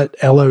 but what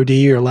LOD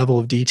or level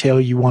of detail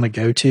you want to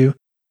go to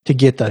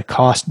get the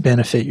cost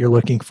benefit you're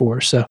looking for.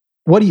 So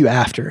what are you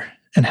after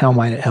and how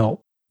might it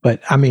help?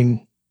 But I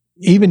mean,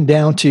 even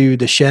down to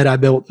the shed I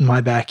built in my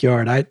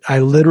backyard, I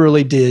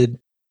literally did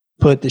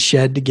put the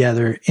shed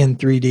together in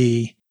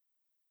 3D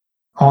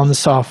on the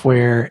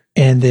software,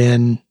 and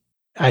then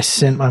I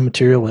sent my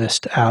material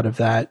list out of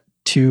that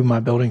to my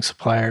building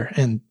supplier,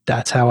 and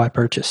that's how I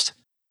purchased.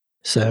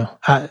 So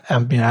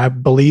I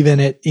believe in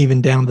it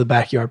even down to the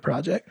backyard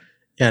project.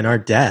 Yeah, and our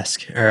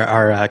desk, or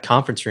our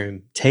conference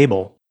room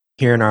table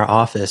here in our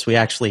office, we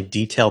actually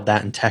detailed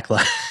that in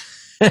Tekla.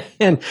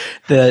 And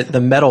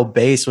the metal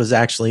base was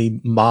actually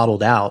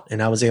modeled out,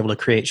 and I was able to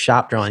create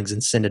shop drawings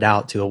and send it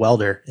out to a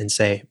welder and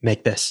say,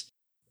 make this.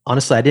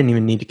 Honestly, I didn't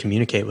even need to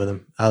communicate with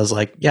him. I was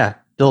like, yeah,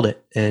 build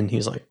it. And he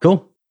was like,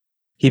 cool.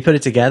 He put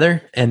it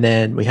together. And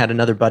then we had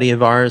another buddy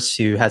of ours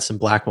who had some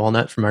black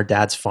walnut from our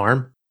dad's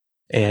farm.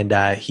 And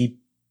he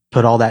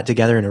put all that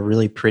together in a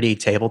really pretty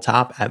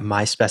tabletop at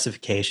my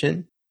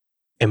specification.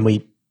 And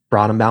we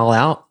brought them all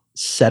out,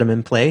 set them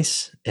in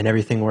place, and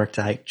everything worked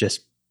out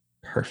just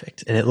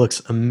perfect. And it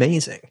looks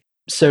amazing.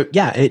 So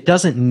yeah, it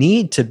doesn't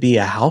need to be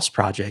a house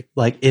project.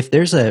 Like if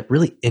there's a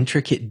really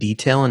intricate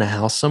detail in a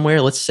house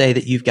somewhere, let's say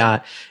that you've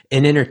got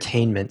an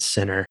entertainment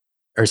center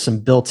or some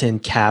built-in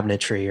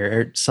cabinetry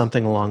or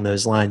something along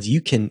those lines, you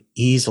can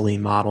easily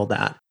model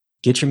that.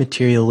 Get your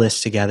material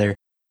list together,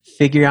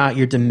 figure out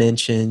your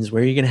dimensions,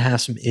 where you're going to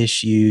have some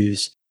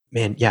issues.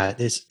 Man, yeah,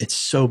 it's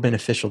so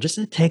beneficial just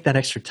to take that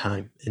extra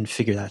time and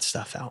figure that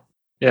stuff out.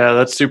 Yeah,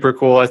 that's super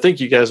cool. I think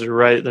you guys are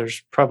right.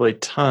 There's probably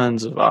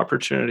tons of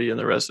opportunity in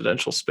the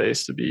residential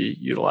space to be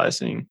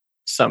utilizing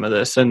some of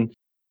this. And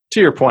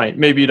to your point,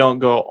 maybe you don't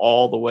go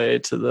all the way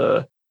to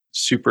the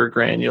super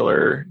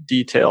granular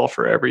detail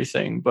for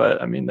everything.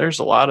 But I mean, there's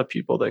a lot of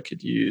people that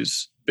could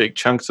use big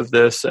chunks of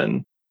this.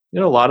 And, a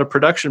lot of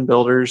production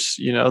builders,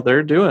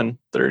 they're doing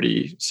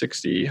 30,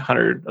 60,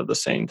 100 of the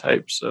same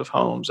types of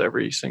homes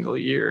every single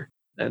year.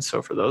 And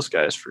so for those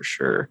guys, for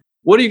sure.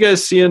 What are you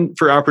guys seeing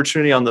for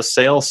opportunity on the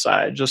sales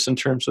side, just in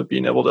terms of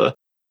being able to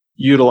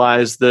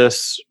utilize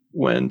this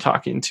when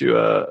talking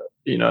to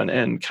an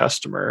end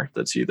customer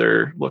that's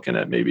either looking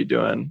at maybe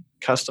doing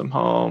custom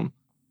home,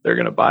 they're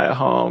going to buy a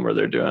home, or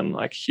they're doing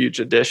like huge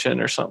addition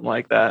or something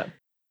like that?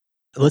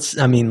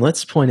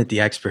 Let's point at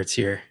the experts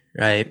here,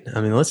 right?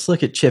 Let's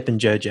look at Chip and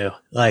JoJo.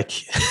 Like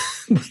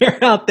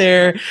they're out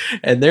there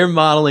and they're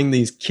modeling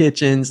these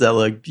kitchens that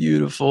look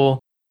beautiful.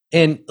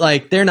 And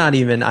like, they're not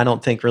even, I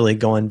don't think, really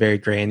going very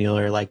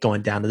granular, like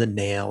going down to the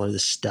nail or the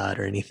stud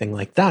or anything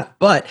like that.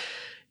 But,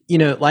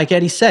 like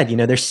Eddie said,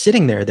 they're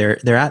sitting there,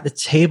 they're at the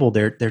table,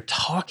 they're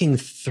talking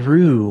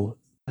through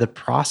the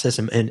process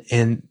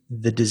and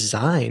the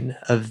design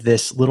of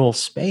this little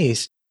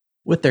space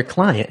with their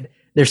client.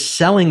 They're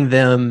selling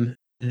them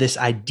this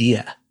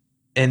idea.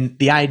 And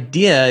the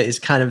idea is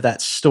kind of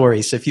that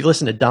story. So if you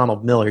listen to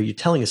Donald Miller, you're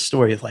telling a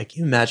story of like,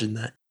 you imagine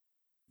that,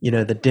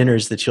 the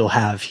dinners that you'll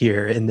have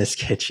here in this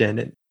kitchen,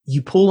 and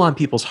you pull on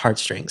people's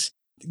heartstrings.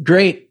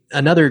 Great.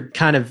 Another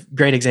kind of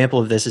great example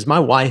of this is my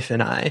wife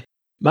and I.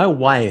 My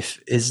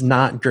wife is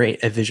not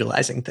great at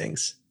visualizing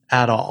things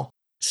at all.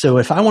 So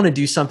if I want to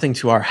do something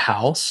to our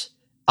house,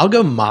 I'll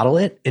go model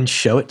it and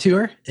show it to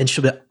her, and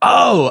she'll be like,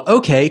 oh,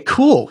 okay,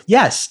 cool.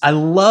 Yes, I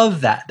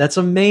love that. That's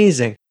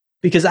amazing.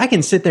 Because I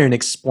can sit there and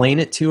explain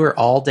it to her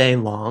all day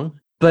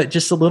long, but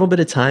just a little bit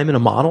of time in a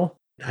model,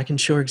 I can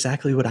show her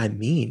exactly what I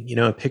mean.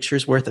 A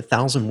picture's worth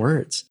 1,000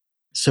 words.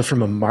 So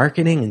from a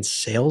marketing and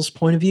sales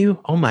point of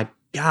view, oh my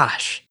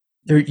gosh,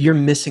 you're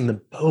missing the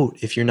boat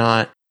if you're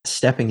not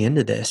stepping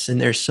into this. And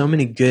there's so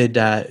many good,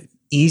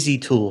 easy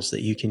tools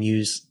that you can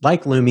use,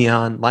 like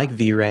Lumion, like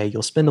V-Ray.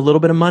 You'll spend a little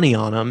bit of money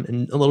on them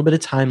and a little bit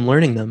of time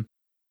learning them,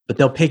 but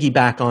they'll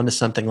piggyback onto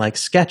something like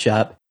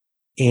SketchUp,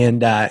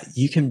 and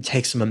you can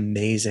take some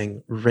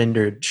amazing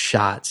rendered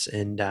shots.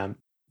 And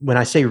when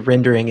I say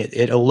rendering,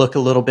 it'll look a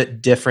little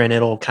bit different.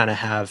 It'll kind of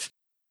have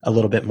a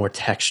little bit more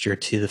texture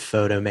to the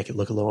photo, make it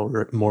look a little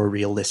more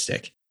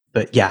realistic.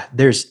 But yeah,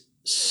 there's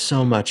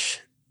so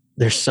much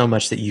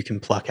that you can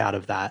pluck out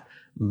of that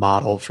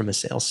model from a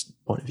sales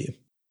point of view.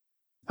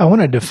 I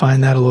want to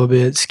define that a little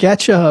bit.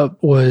 SketchUp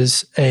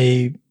was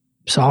a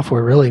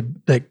software really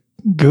that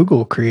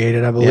Google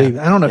created, I believe.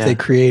 Yeah. I don't know if they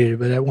created it,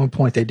 but at one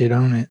point they did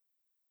own it.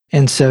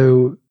 And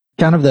so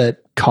kind of the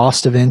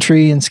cost of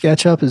entry in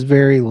SketchUp is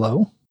very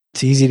low.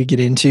 It's easy to get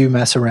into,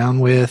 mess around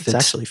with. It's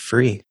actually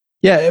free.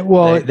 Yeah,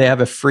 well, they have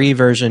a free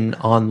version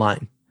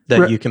online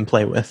that you can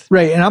play with.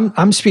 Right, and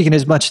I'm speaking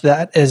as much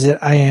that as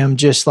I am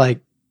just like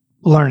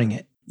learning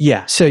it.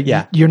 Yeah. So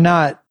you're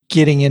not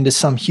getting into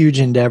some huge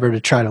endeavor to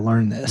try to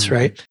learn this,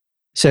 right?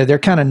 So they're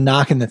kind of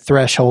knocking the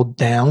threshold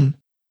down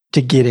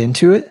to get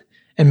into it.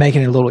 and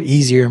making it a little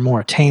easier and more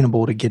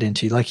attainable to get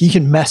into. Like you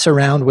can mess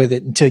around with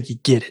it until you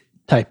get it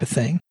type of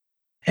thing.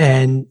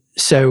 And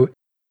so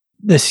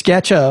the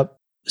SketchUp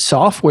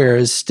software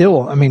is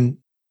still, I mean,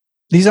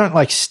 these aren't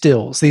like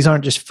stills. These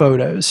aren't just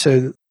photos.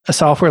 So a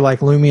software like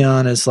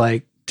Lumion is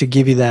like to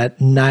give you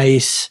that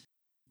nice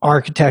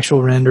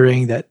architectural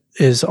rendering that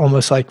is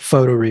almost like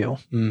photoreal.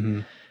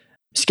 Mm-hmm.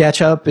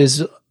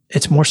 SketchUp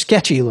it's more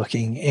sketchy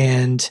looking,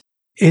 and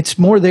it's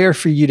more there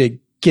for you to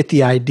get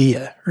the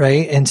idea,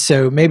 right? And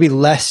so maybe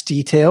less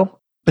detail,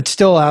 but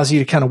still allows you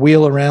to kind of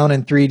wheel around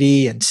in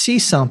 3D and see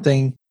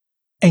something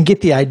and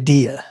get the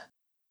idea.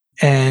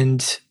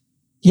 And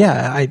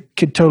yeah, I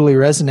could totally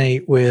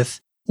resonate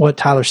with what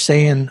Tyler's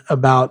saying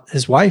about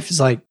his wife. Is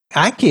like,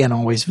 I can't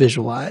always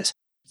visualize.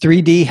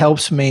 3D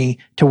helps me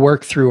to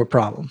work through a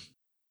problem.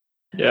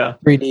 Yeah.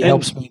 3D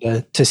helps me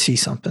to see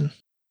something.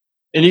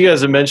 And you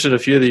guys have mentioned a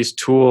few of these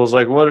tools.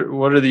 Like what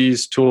are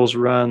these tools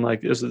run?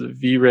 Like is it the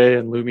V-Ray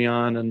and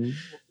Lumion and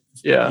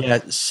Yeah.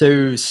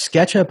 So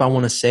SketchUp, I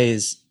want to say,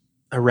 is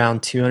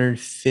around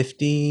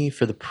 $250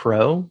 for the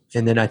Pro.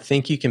 And then I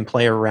think you can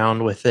play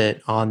around with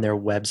it on their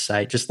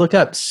website. Just look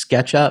up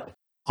SketchUp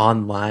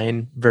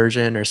online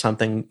version or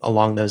something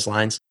along those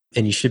lines,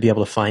 and you should be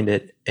able to find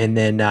it. And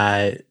then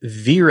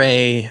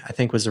V-Ray, I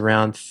think, was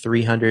around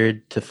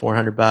 $300 to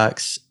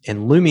 $400,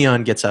 and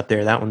Lumion gets up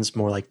there. That one's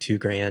more like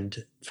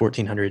 $2,000,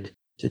 $1,400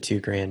 to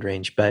 $2,000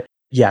 range. But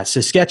yeah, so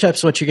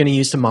SketchUp's what you're going to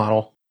use to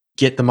model.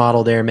 Get the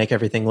model there, make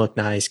everything look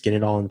nice, get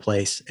it all in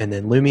place. And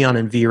then Lumion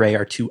and V-Ray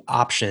are two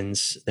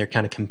options. They're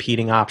kind of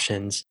competing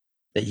options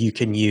that you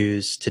can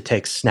use to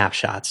take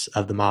snapshots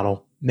of the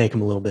model, make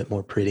them a little bit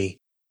more pretty,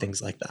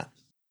 things like that.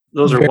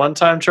 Those are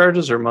one-time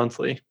charges or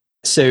monthly?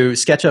 So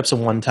SketchUp's a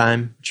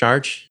one-time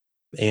charge,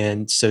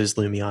 and so is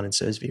Lumion, and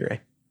so is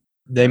V-Ray.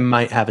 They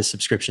might have a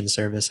subscription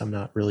service. I'm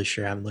not really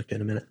sure. I haven't looked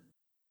in a minute.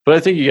 But I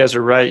think you guys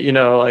are right. You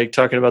know, like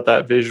talking about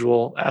that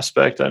visual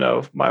aspect. I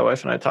know my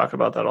wife and I talk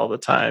about that all the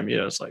time. You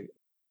know, it's like,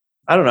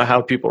 I don't know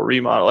how people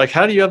remodel. Like,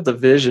 how do you have the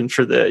vision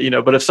for the, you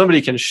know, but if somebody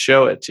can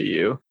show it to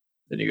you,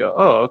 then you go,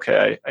 oh,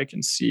 okay, I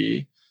can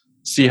see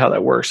how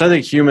that works. I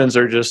think humans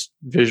are just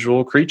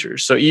visual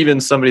creatures. So even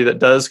somebody that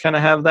does kind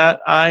of have that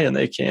eye and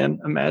they can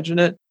imagine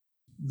it,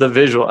 the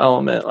visual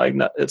element, like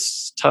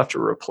it's tough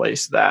to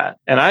replace that.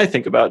 And I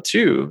think about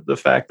too, the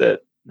fact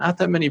that not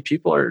that many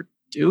people are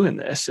doing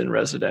this in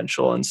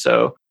residential. And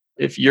so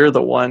if you're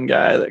the one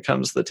guy that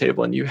comes to the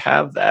table and you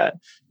have that,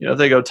 you know, if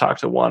they go talk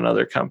to one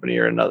other company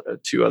or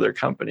two other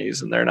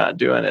companies and they're not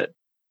doing it,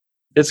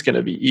 it's going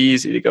to be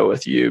easy to go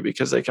with you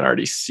because they can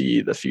already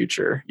see the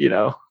future, you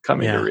know,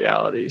 coming to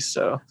reality.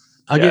 So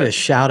I'll give a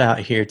shout out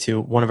here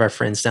to one of our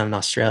friends down in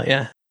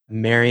Australia,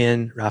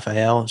 Marion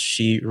Raphael.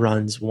 She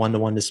runs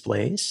one-to-one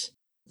displays.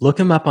 Look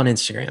him up on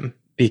Instagram,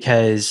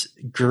 because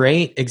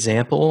great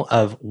example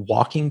of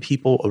walking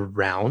people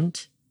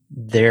around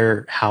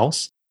their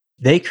house.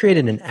 They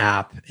created an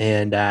app,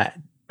 and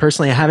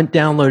personally, I haven't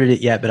downloaded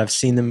it yet, but I've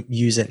seen them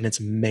use it, and it's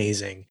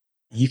amazing.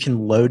 You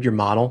can load your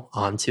model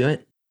onto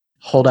it,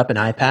 hold up an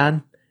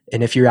iPad,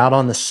 and if you're out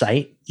on the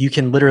site, you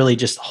can literally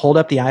just hold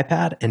up the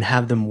iPad and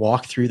have them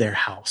walk through their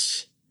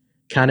house.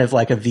 Kind of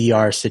like a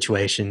VR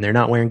situation. They're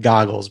not wearing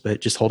goggles, but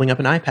just holding up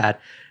an iPad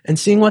and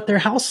seeing what their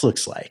house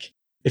looks like.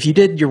 If you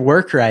did your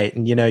work right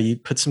and, you know, you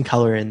put some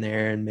color in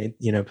there and made,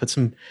 you know, put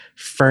some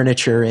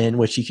furniture in,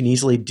 which you can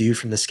easily do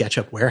from the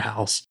SketchUp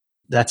warehouse.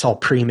 That's all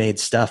pre-made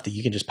stuff that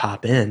you can just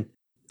pop in.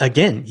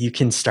 Again, you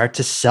can start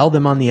to sell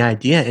them on the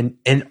idea,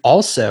 and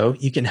also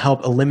you can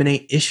help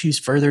eliminate issues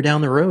further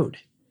down the road.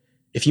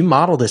 If you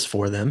model this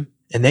for them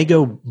and they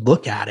go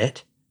look at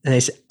it and they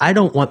say, I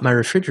don't want my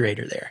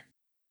refrigerator there.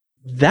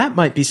 That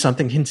might be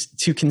something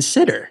to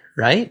consider,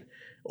 right?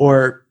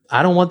 Or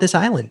I don't want this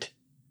island.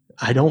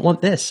 I don't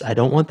want this. I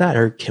don't want that.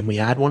 Or can we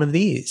add one of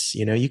these?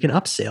 You know, you can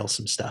upsell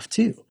some stuff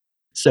too.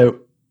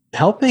 So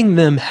helping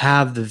them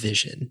have the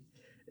vision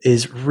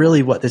is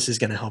really what this is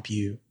going to help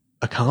you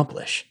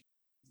accomplish.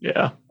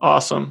 Yeah.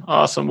 Awesome.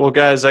 Awesome. Well,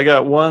 guys, I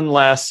got one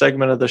last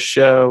segment of the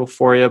show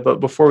for you. But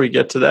before we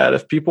get to that,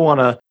 if people want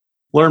to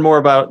learn more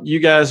about you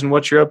guys and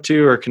what you're up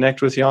to or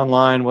connect with you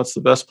online, what's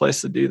the best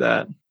place to do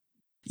that?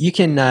 You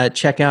can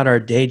check out our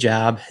day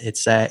job.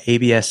 It's at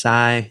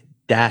absi-bim.com.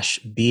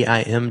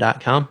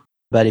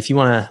 But if you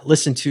want to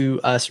listen to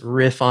us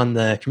riff on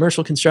the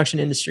commercial construction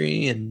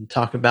industry and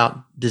talk about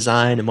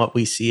design and what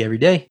we see every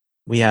day,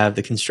 we have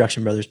the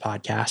Construction Brothers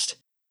Podcast.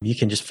 You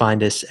can just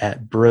find us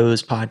at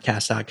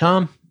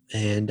brospodcast.com.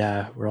 And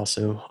we're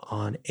also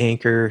on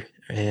Anchor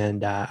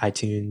and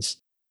iTunes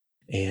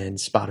and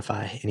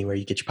Spotify, anywhere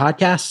you get your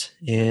podcasts,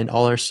 and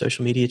all our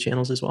social media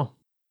channels as well.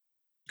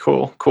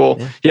 Cool.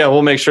 Yeah,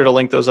 we'll make sure to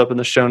link those up in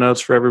the show notes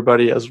for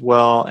everybody as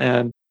well.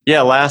 And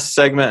yeah, last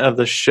segment of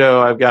the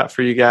show I've got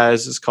for you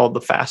guys is called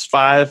the Fast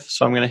Five.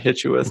 So I'm going to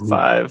hit you with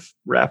 5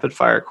 rapid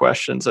fire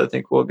questions. I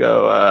think we'll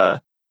go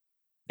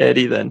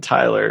Eddie, then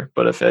Tyler.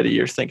 But if Eddie,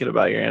 you're thinking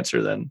about your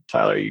answer, then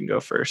Tyler, you can go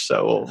first.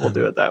 So we'll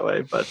do it that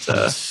way. But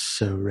I'm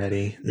so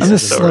ready. I'm the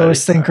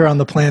slowest thinker on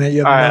the planet.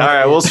 All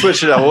right. We'll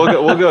switch it up.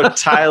 We'll go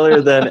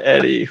Tyler, then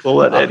Eddie. We'll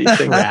let Eddie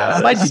think about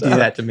it. Why'd you do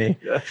that to me?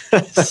 Yeah.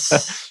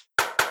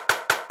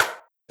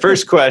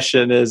 First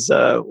question is,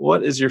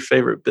 what is your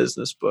favorite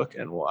business book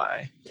and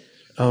why?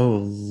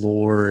 Oh,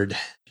 Lord.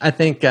 I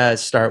think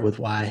start with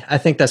why. I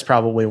think that's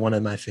probably one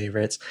of my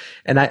favorites.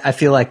 And I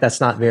feel like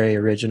that's not very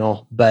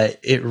original, but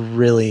it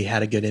really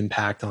had a good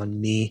impact on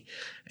me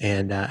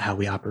and how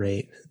we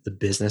operate the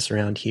business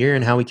around here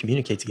and how we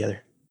communicate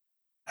together.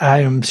 I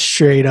am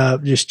straight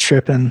up just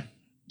tripping,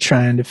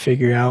 trying to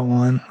figure out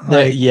one.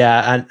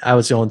 I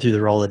was going through the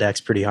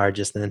Rolodex pretty hard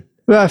just then.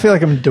 Well, I feel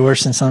like I'm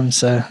endorsing something,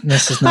 so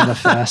this is not a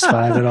fast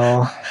five at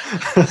all.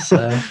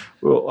 So,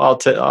 well, I'll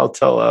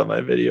tell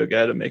my video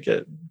guy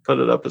to put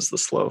it up as the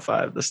slow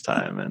 5 this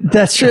time. And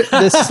that's true.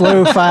 This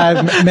slow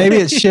 5, maybe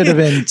it should have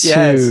been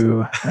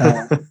 2.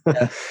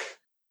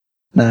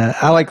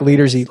 I like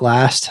Leaders Eat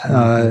Last.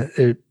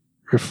 It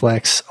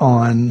reflects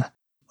on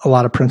a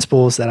lot of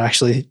principles that I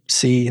actually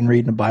see and read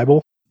in the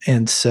Bible,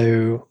 and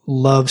so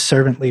love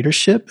servant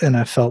leadership. And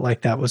I felt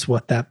like that was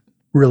what that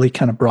really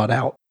kind of brought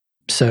out.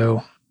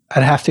 So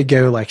I'd have to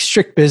go like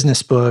strict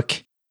business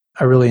book.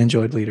 I really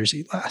enjoyed Leaders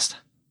Eat Last.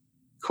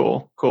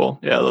 Cool.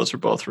 Yeah, those are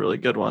both really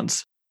good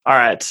ones. All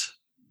right.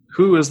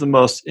 Who is the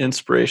most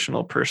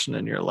inspirational person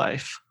in your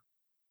life?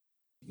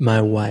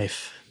 My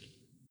wife.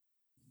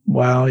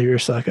 Wow, you're a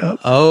suck up.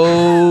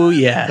 Oh,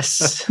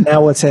 yes.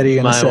 Now what's Eddie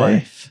going to say? My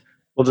wife.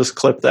 We'll just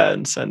clip that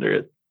and send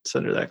her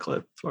that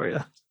clip for you.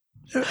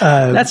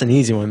 That's an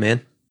easy one,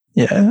 man.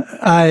 Yeah,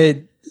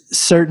 I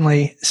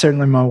certainly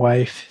my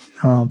wife.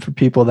 For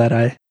people that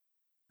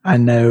I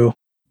know,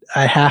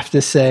 I have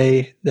to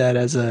say that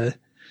as a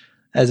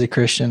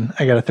Christian,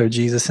 I got to throw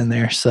Jesus in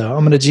there. So I'm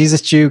going to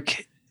Jesus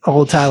juke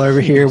old Tyler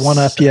over here, one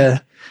up you.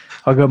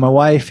 I'll go my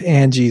wife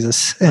and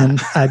Jesus, and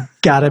I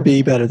got to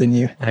be better than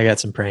you. I got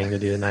some praying to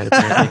do tonight,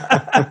 apparently.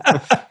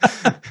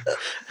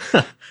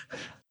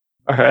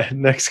 All right,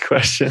 next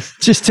question.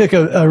 Just took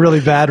a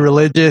really bad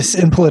religious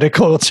and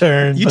political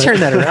turn. You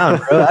turned that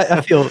around, bro.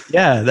 I feel,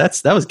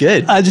 that was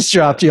good. I just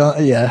dropped you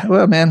on. Yeah,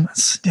 well, man,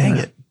 dang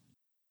it.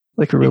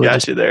 Like a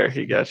religious.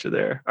 He got you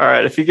there. All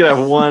right, if you could have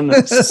one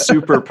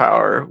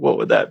superpower, what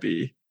would that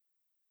be?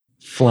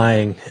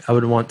 Flying. I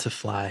would want to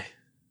fly.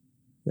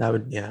 That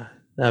would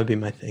be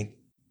my thing.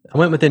 I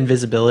went with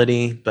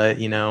invisibility, but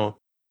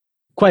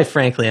quite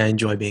frankly, I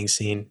enjoy being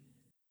seen.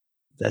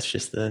 That's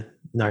just the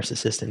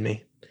narcissist in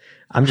me.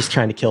 I'm just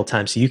trying to kill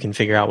time so you can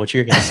figure out what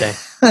you're going to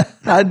say.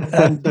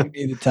 I'd give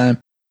you the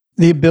time.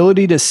 The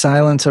ability to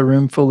silence a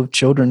room full of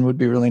children would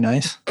be really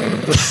nice.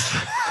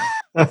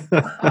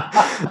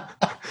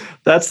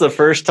 That's the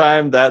first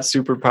time that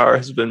superpower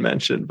has been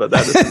mentioned, but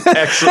that is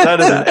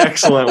an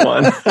excellent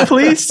one.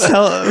 Please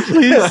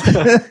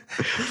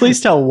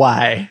tell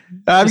why.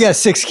 I've got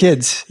 6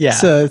 kids. Yeah.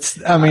 So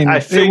I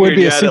figured it would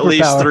be you a had superpower. at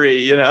least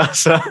 3,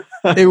 so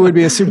it would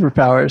be a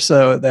superpower.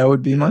 So that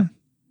would be mine.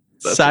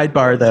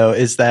 Sidebar though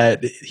is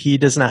that he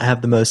does not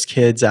have the most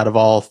kids out of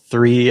all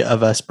 3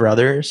 of us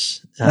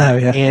brothers.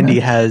 Andy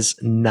has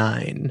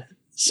 9.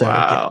 So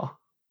wow.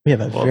 We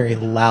have a very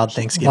loud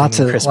Thanksgiving and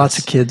Christmas. Lots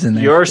of kids in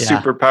there. Your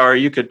superpower,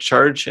 you could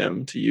charge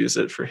him to use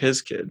it for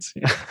his kids.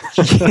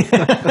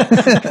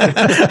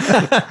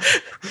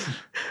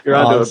 You're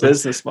onto a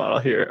business model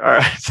here. All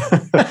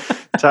right.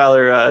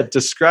 Tyler,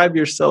 describe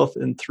yourself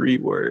in 3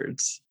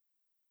 words.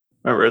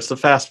 Remember, it's the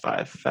fast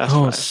 5. Fast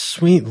 5.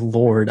 Sweet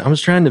Lord. I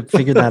was trying to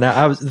figure that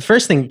out. The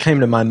first thing that came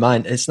to my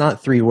mind, it's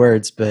not 3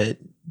 words, but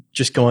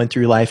just going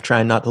through life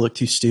trying not to look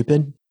too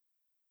stupid.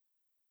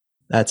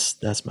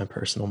 That's my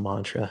personal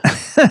mantra.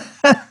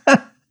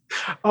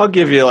 I'll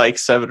give you like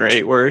 7 or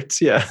 8 words.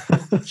 Yeah.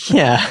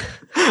 Yeah.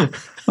 I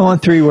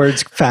want 3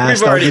 words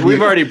fast.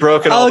 We've already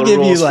broken all the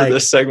rules for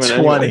this segment.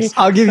 20. Anyways.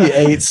 I'll give you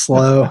 8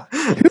 slow.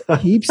 Who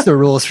keeps the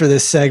rules for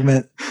this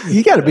segment?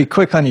 You got to be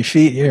quick on your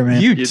feet here, man.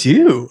 You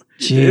do.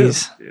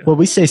 Jeez. Yeah. Well,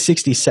 we say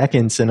 60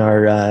 seconds in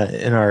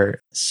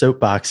our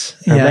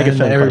soapbox, our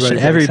megaphone question.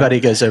 Everybody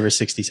goes over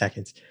 60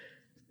 seconds.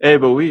 Hey,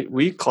 but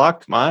we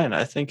clocked mine.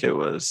 I think it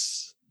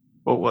was,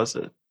 what was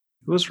it? It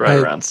was right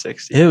around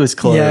 60. It was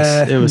close.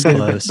 Yeah. It was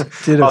close.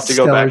 Did a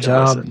stellar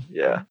job. And listen.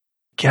 Yeah.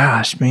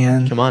 Gosh,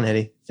 man. Come on,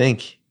 Eddie.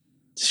 Think.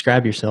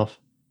 Describe yourself.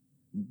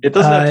 It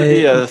doesn't have to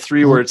be a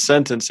 3-word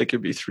sentence. It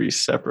could be 3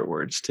 separate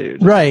words too.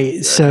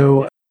 Right.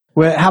 So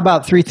how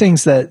about 3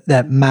 things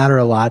that matter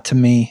a lot to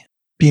me?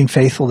 Being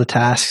faithful to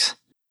tasks,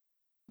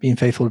 being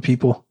faithful to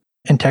people.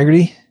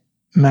 Integrity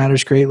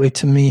matters greatly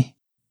to me.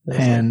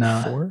 And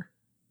like 4?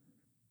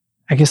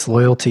 I guess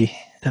loyalty.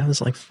 That was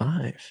like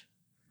 5.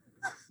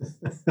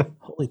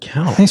 Holy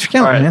cow. Thanks for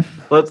counting, man.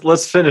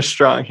 Let's finish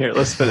strong here.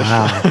 Let's finish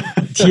strong.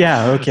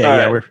 Yeah, okay.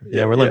 Right.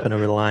 We're limping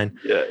over the line.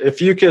 Yeah.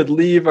 If you could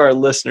leave our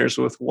listeners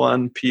with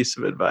one piece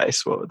of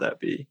advice, what would that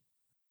be?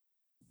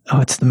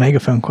 Oh, it's the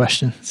megaphone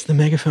question. It's the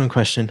megaphone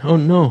question. Oh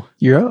no.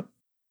 You're up.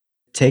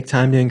 Take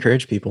time to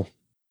encourage people.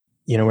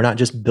 We're not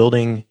just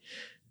building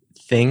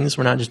things.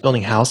 We're not just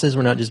building houses.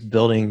 We're not just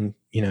building,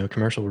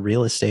 commercial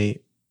real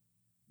estate.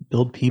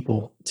 Build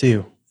people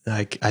too.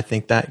 Like, I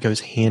think that goes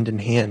hand in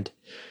hand.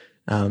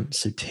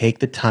 So take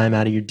the time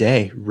out of your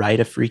day, write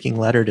a freaking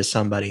letter to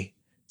somebody,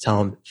 tell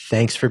them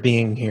thanks for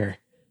being here.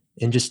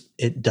 And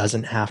it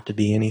doesn't have to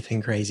be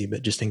anything crazy,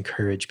 but just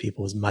encourage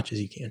people as much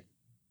as you can.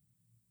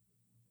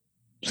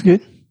 It's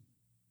good.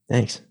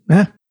 Thanks.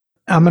 Yeah.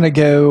 I'm going to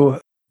go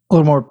a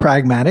little more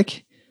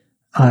pragmatic,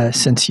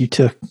 since you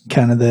took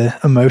kind of the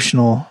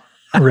emotional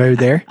road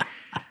there.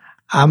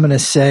 I'm going to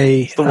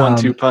say It's the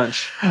 1-2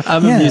 punch.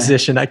 I'm a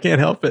musician. I can't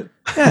help it.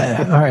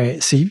 Yeah. All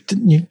right. So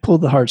you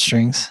pulled the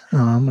heartstrings.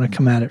 I'm going to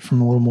come at it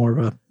from a little more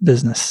of a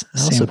business I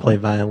also standpoint. play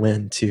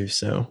violin too.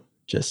 So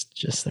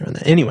just throwing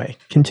that. Anyway,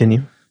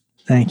 continue.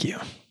 Thank you.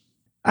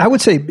 I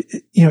would say,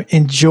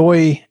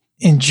 enjoy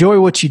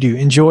what you do.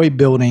 Enjoy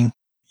building.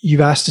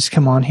 You've asked us to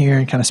come on here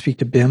and kind of speak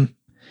to BIM.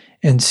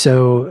 And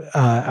so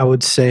I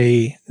would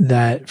say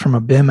that from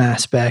a BIM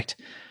aspect,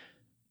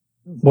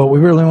 what we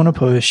really want to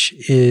push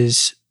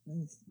is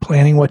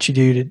planning what you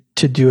do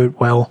to do it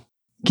well,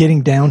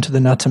 getting down to the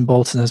nuts and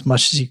bolts as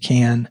much as you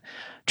can,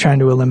 trying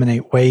to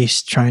eliminate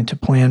waste, trying to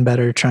plan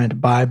better, trying to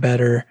buy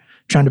better,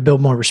 trying to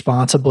build more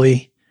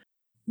responsibly.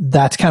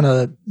 That's kind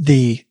of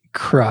the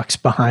crux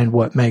behind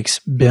what makes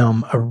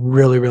BIM a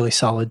really, really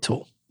solid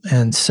tool.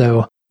 And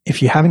so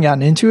if you haven't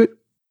gotten into it,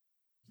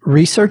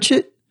 research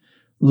it,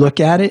 look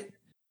at it,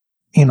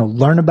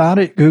 learn about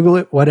it, Google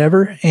it,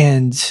 whatever,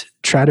 and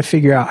try to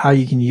figure out how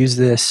you can use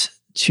this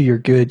to your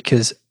good.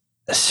 Because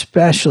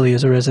especially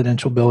as a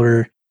residential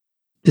builder,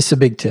 this is a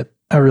big tip.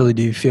 I really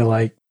do feel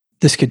like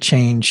this could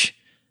change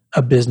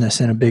a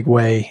business in a big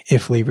way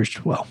if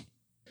leveraged well.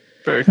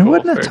 Very cool.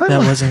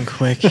 That wasn't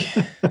quick.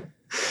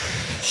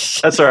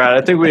 That's all right.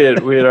 I think we had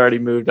already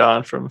moved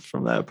on from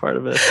that part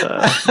of it.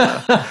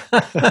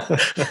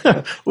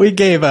 We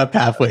gave up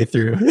halfway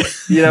through.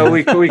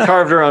 We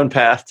carved our own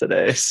path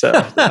today, so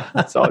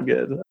it's all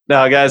good.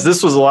 Now, guys,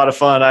 this was a lot of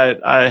fun.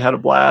 I had a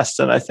blast,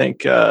 and I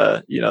think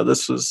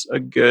this was a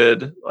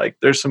good,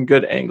 there's some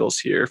good angles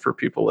here for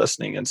people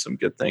listening, and some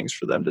good things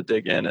for them to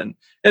dig in,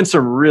 and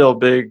some real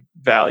big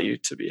value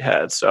to be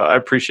had. So I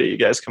appreciate you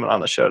guys coming on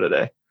the show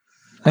today.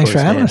 Thanks for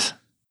having us.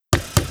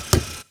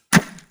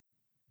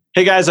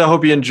 Hey guys, I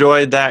hope you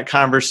enjoyed that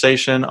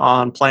conversation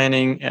on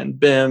planning and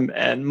BIM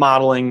and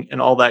modeling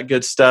and all that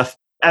good stuff.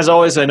 As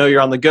always, I know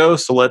you're on the go,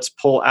 so let's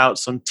pull out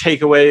some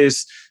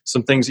takeaways,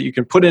 some things that you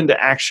can put into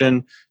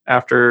action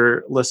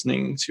after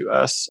listening to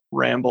us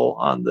ramble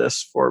on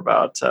this for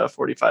about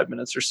 45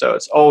 minutes or so.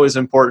 It's always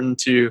important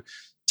to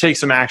take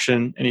some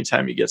action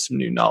anytime you get some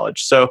new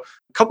knowledge. So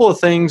a couple of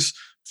things.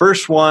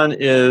 First one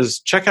is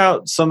check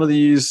out some of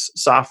these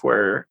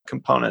software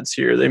components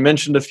here. They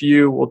mentioned a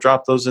few. We'll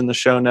drop those in the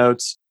show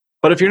notes.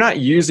 But if you're not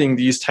using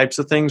these types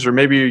of things, or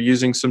maybe you're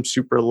using some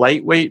super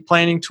lightweight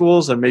planning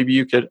tools and maybe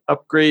you could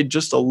upgrade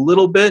just a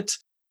little bit,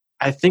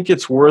 I think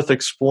it's worth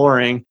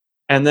exploring.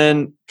 And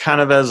then kind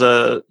of as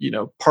a,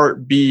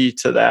 part B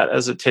to that,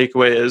 as a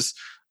takeaway, is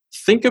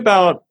think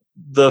about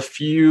the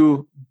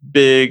few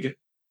big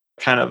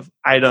kind of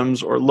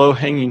items or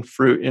low-hanging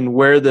fruit in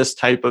where this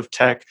type of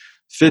tech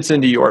fits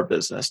into your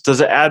business.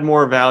 Does it add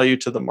more value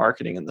to the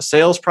marketing and the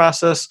sales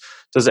process?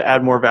 Does it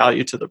add more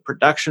value to the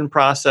production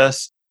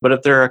process? But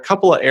if there are a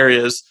couple of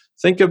areas,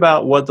 think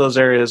about what those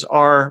areas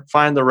are,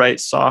 find the right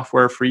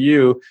software for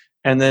you,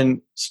 and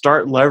then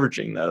start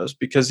leveraging those.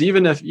 Because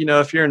even if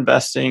you're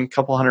investing a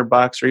couple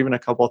 $100 or even a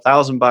couple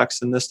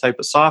 $1,000 in this type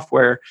of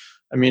software,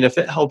 if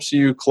it helps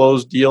you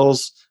close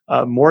deals,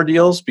 more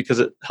deals, because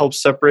it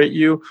helps separate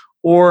you,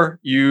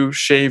 or you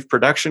shave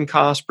production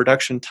costs,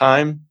 production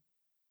time,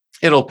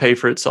 it'll pay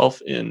for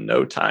itself in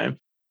no time.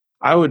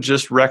 I would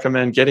just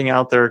recommend getting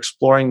out there,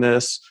 exploring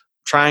this,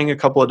 trying a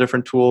couple of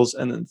different tools,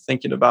 and then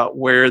thinking about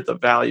where the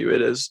value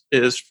it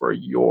is for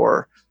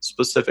your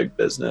specific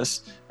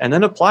business, and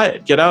then apply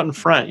it. Get out in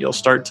front. You'll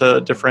start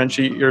to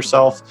differentiate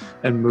yourself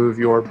and move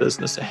your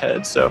business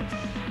ahead. So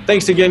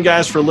thanks again,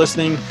 guys, for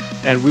listening,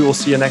 and we will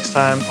see you next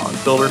time on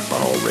Builder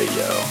Funnel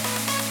Radio.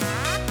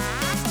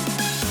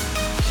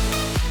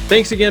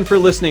 Thanks again for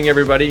listening,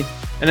 everybody.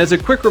 And as a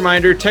quick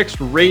reminder,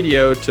 text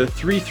radio to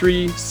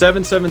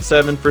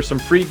 33777 for some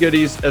free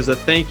goodies as a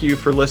thank you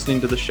for listening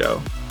to the show.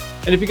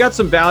 And if you got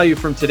some value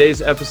from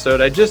today's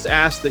episode, I just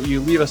ask that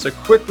you leave us a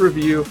quick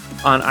review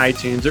on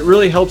iTunes. It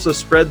really helps us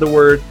spread the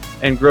word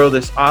and grow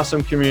this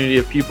awesome community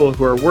of people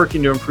who are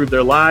working to improve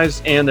their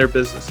lives and their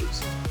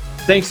businesses.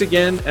 Thanks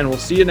again, and we'll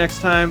see you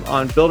next time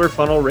on Builder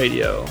Funnel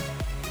Radio.